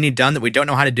stuff that we need done that we don't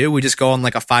know how to do, we just go on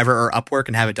like a Fiverr or Upwork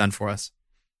and have it done for us.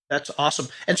 That's awesome.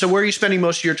 And so where are you spending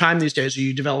most of your time these days? Are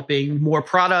you developing more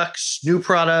products, new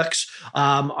products?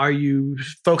 Are you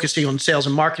focusing on sales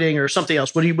and marketing or something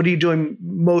else? What are you doing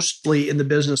mostly in the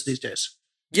business these days?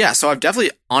 Yeah, so I've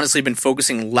definitely honestly been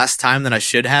focusing less time than I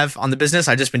should have on the business.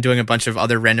 I've just been doing a bunch of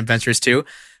other random ventures too.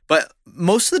 But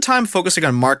most of the time focusing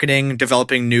on marketing,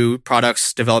 developing new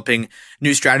products, developing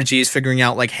new strategies, figuring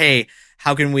out like, hey,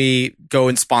 how can we go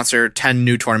and sponsor 10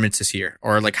 new tournaments this year?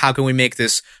 Or like, how can we make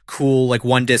this cool, like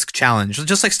one disc challenge?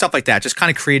 Just like stuff like that. Just kind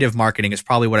of creative marketing is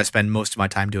probably what I spend most of my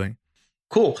time doing.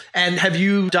 Cool. And have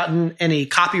you done any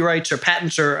copyrights or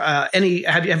patents or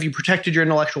have you protected your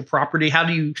intellectual property?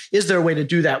 Is there a way to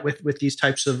do that with these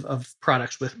types of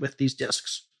products with these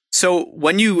discs? So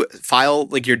when you file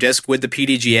like your disc with the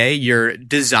PDGA, your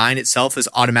design itself is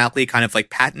automatically kind of like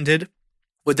patented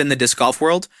within the disc golf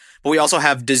world. But we also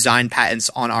have design patents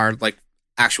on our like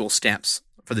actual stamps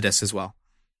for the disc as well.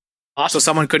 Awesome. So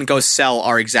someone couldn't go sell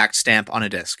our exact stamp on a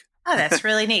disc. Oh, that's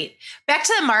really neat. Back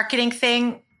to the marketing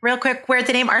thing real quick. Where'd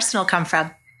the name Arsenal come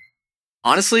from?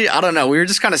 Honestly, I don't know. We were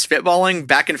just kind of spitballing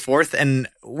back and forth, and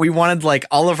we wanted like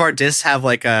all of our discs have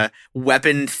like a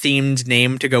weapon themed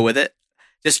name to go with it.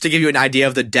 Just to give you an idea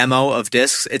of the demo of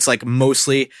discs, it's like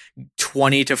mostly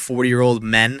 20 to 40-year-old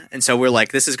men. And so we're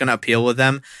like, this is going to appeal with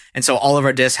them. And so all of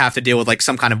our discs have to deal with like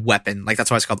some kind of weapon. Like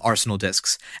that's why it's called Arsenal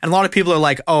discs. And a lot of people are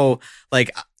like, oh, like,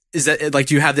 is that like,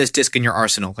 do you have this disc in your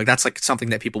arsenal? Like that's like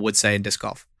something that people would say in disc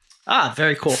golf. Ah,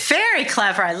 very cool. Very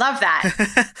clever. I love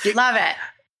that. Love it.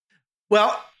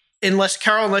 Well,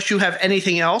 unless you have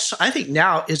anything else, I think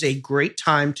now is a great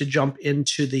time to jump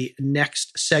into the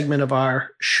next segment of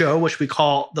our show, which we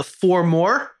call the 4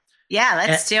 More. Yeah,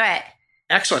 let's do it.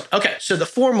 Excellent. Okay, so the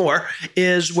 4 More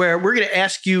is where we're going to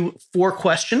ask you 4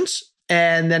 questions.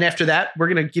 And then after that, we're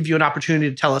going to give you an opportunity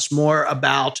to tell us more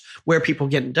about where people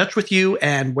get in touch with you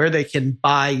and where they can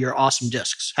buy your awesome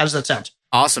discs. How does that sound?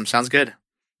 Awesome. Sounds good.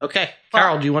 Okay.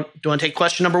 Carol, do you want to take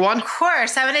question number 1? Of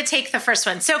course. I'm going to take the first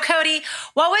one. So, Cody,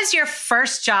 what was your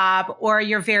first job or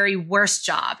your very worst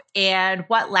job? And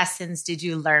what lessons did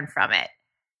you learn from it?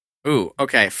 Ooh,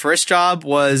 okay. First job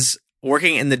was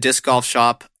working in the disc golf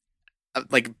shop,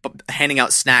 handing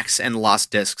out snacks and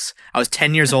lost discs. I was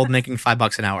 10 years old making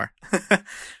 $5 an hour.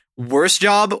 Worst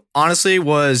job, honestly,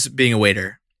 was being a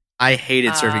waiter. I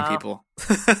hated serving people.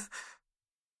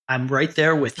 I'm right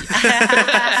there with you.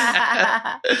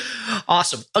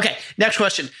 Awesome. Okay, next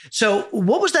question. So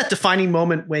what was that defining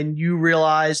moment when you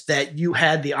realized that you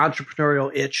had the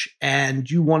entrepreneurial itch and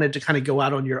you wanted to kind of go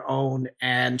out on your own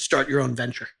and start your own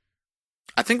venture?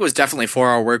 I think it was definitely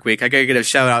 4-Hour Workweek. I gotta give a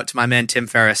shout out to my man, Tim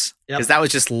Ferriss, because that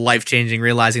was just life-changing,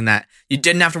 realizing that you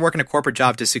didn't have to work in a corporate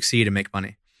job to succeed and make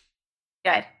money.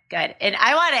 Good. And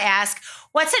I want to ask,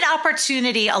 what's an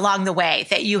opportunity along the way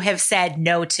that you have said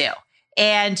no to,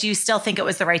 and you still think it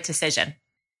was the right decision?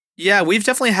 Yeah, we've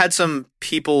definitely had some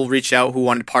people reach out who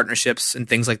wanted partnerships and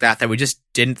things like that we just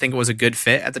didn't think it was a good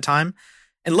fit at the time.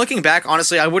 And looking back,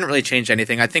 honestly, I wouldn't really change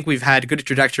anything. I think we've had a good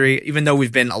trajectory, even though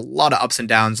we've been a lot of ups and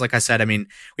downs. Like I said, I mean,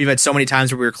 we've had so many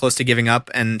times where we were close to giving up,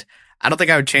 and I don't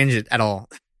think I would change it at all.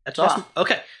 That's awesome.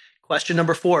 Okay. Question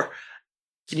number 4.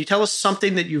 Can you tell us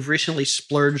something that you've recently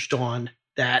splurged on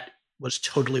that was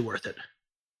totally worth it?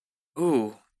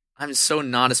 Ooh, I'm so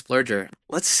not a splurger.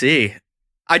 Let's see.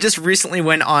 I just recently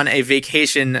went on a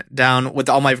vacation down with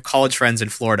all my college friends in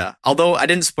Florida. Although I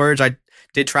didn't splurge, I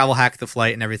did travel hack the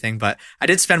flight and everything, but I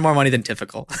did spend more money than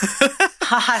typical.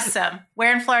 Awesome.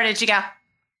 Where in Florida did you go?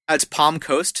 It's Palm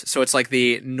Coast, so it's like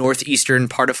the northeastern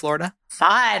part of Florida.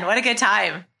 Fun. What a good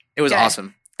time. It was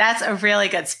awesome. That's a really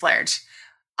good splurge.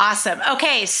 Awesome.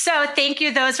 Okay, so thank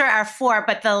you. Those are our 4,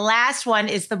 but the last one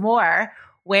is the more.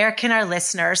 Where can our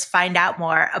listeners find out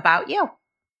more about you?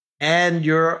 And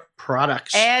your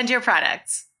products.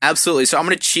 Absolutely. So I'm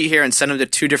going to cheat here and send them to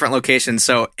 2 different locations.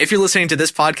 So if you're listening to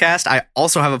this podcast, I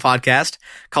also have a podcast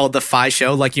called The Fi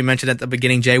Show. Like you mentioned at the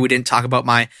beginning, Jay, we didn't talk about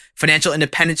my financial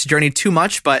independence journey too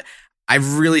much, but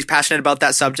I'm really passionate about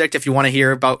that subject. If you want to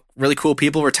hear about really cool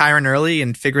people retiring early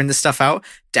and figuring this stuff out,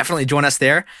 definitely join us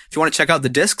there. If you want to check out the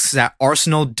discs, it's at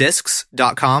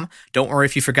arsenaldiscs.com. Don't worry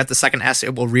if you forget the second S,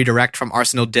 it will redirect from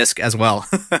Arsenal Disc as well.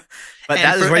 But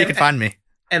that is where you can find me.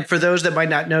 And for those that might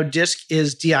not know, DISC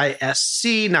is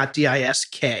DISC, not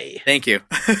DISK. Thank you.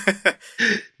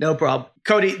 No problem.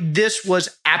 Cody, this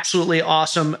was absolutely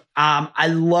awesome. I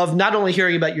love not only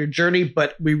hearing about your journey,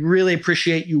 but we really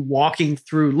appreciate you walking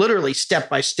through literally step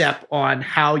by step on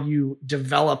how you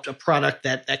developed a product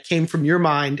that came from your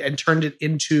mind and turned it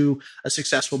into a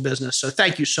successful business. So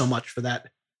thank you so much for that.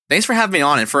 Thanks for having me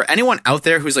on. And for anyone out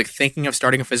there who's like thinking of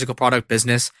starting a physical product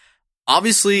business,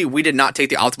 obviously, we did not take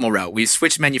the optimal route. We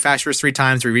switched manufacturers 3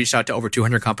 times. We reached out to over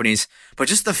 200 companies. But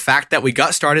just the fact that we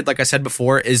got started, like I said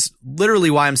before, is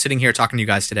literally why I'm sitting here talking to you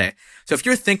guys today. So if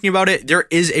you're thinking about it, there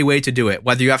is a way to do it.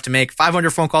 Whether you have to make 500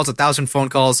 phone calls, 1,000 phone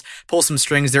calls, pull some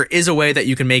strings, there is a way that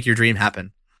you can make your dream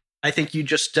happen. I think you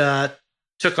just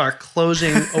took our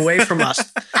closing away from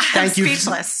us. Thank you.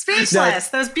 Speechless. No, that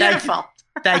was beautiful.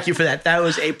 Thank you for that. That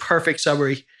was a perfect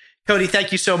summary. Cody,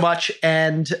 thank you so much.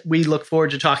 And we look forward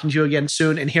to talking to you again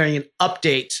soon and hearing an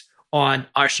update on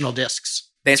Arsenal Discs.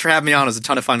 Thanks for having me on. It was a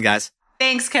ton of fun, guys.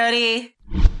 Thanks, Cody.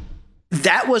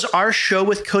 That was our show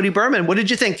with Cody Berman. What did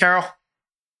you think, Carol?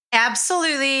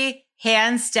 Absolutely.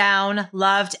 Hands down,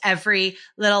 loved every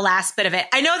little last bit of it.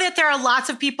 I know that there are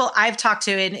lots of people I've talked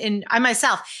to, and I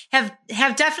myself have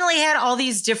definitely had all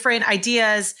these different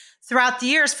ideas throughout the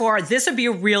years for this would be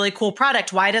a really cool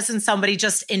product. Why doesn't somebody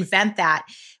just invent that?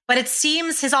 But it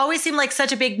has always seemed like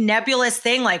such a big nebulous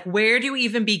thing. Like, where do you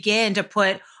even begin to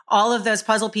put all of those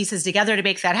puzzle pieces together to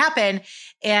make that happen?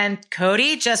 And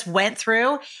Cody just went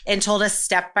through and told us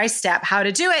step by step how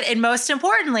to do it. And most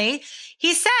importantly,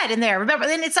 he said in there, remember,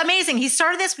 and it's amazing. He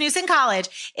started this when he was in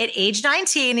college at age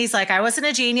 19. He's like, I wasn't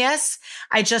a genius.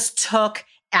 I just took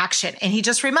action. And he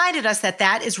just reminded us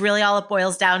that is really all it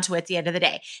boils down to at the end of the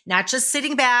day. Not just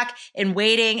sitting back and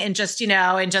waiting and just,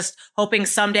 and just hoping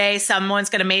someday someone's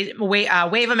going to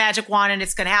wave a magic wand and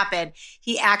it's going to happen.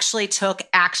 He actually took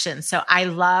action. So I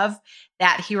love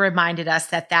that he reminded us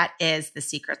that is the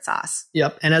secret sauce.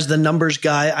 Yep. And as the numbers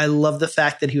guy, I love the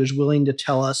fact that he was willing to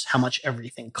tell us how much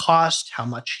everything cost, how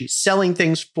much he's selling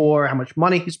things for, how much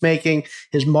money he's making,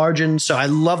 his margins. So I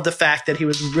love the fact that he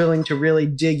was willing to really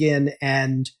dig in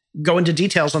and go into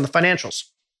details on the financials.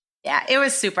 Yeah, it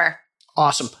was super.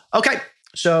 Awesome. Okay.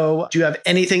 So do you have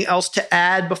anything else to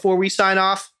add before we sign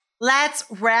off? Let's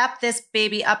wrap this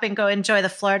baby up and go enjoy the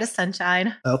Florida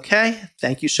sunshine. Okay.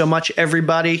 Thank you so much,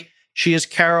 everybody. She is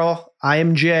Carol. I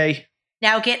am Jay.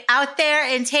 Now get out there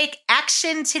and take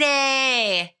action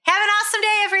today. Have an awesome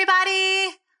day,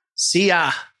 everybody. See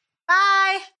ya.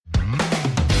 Bye.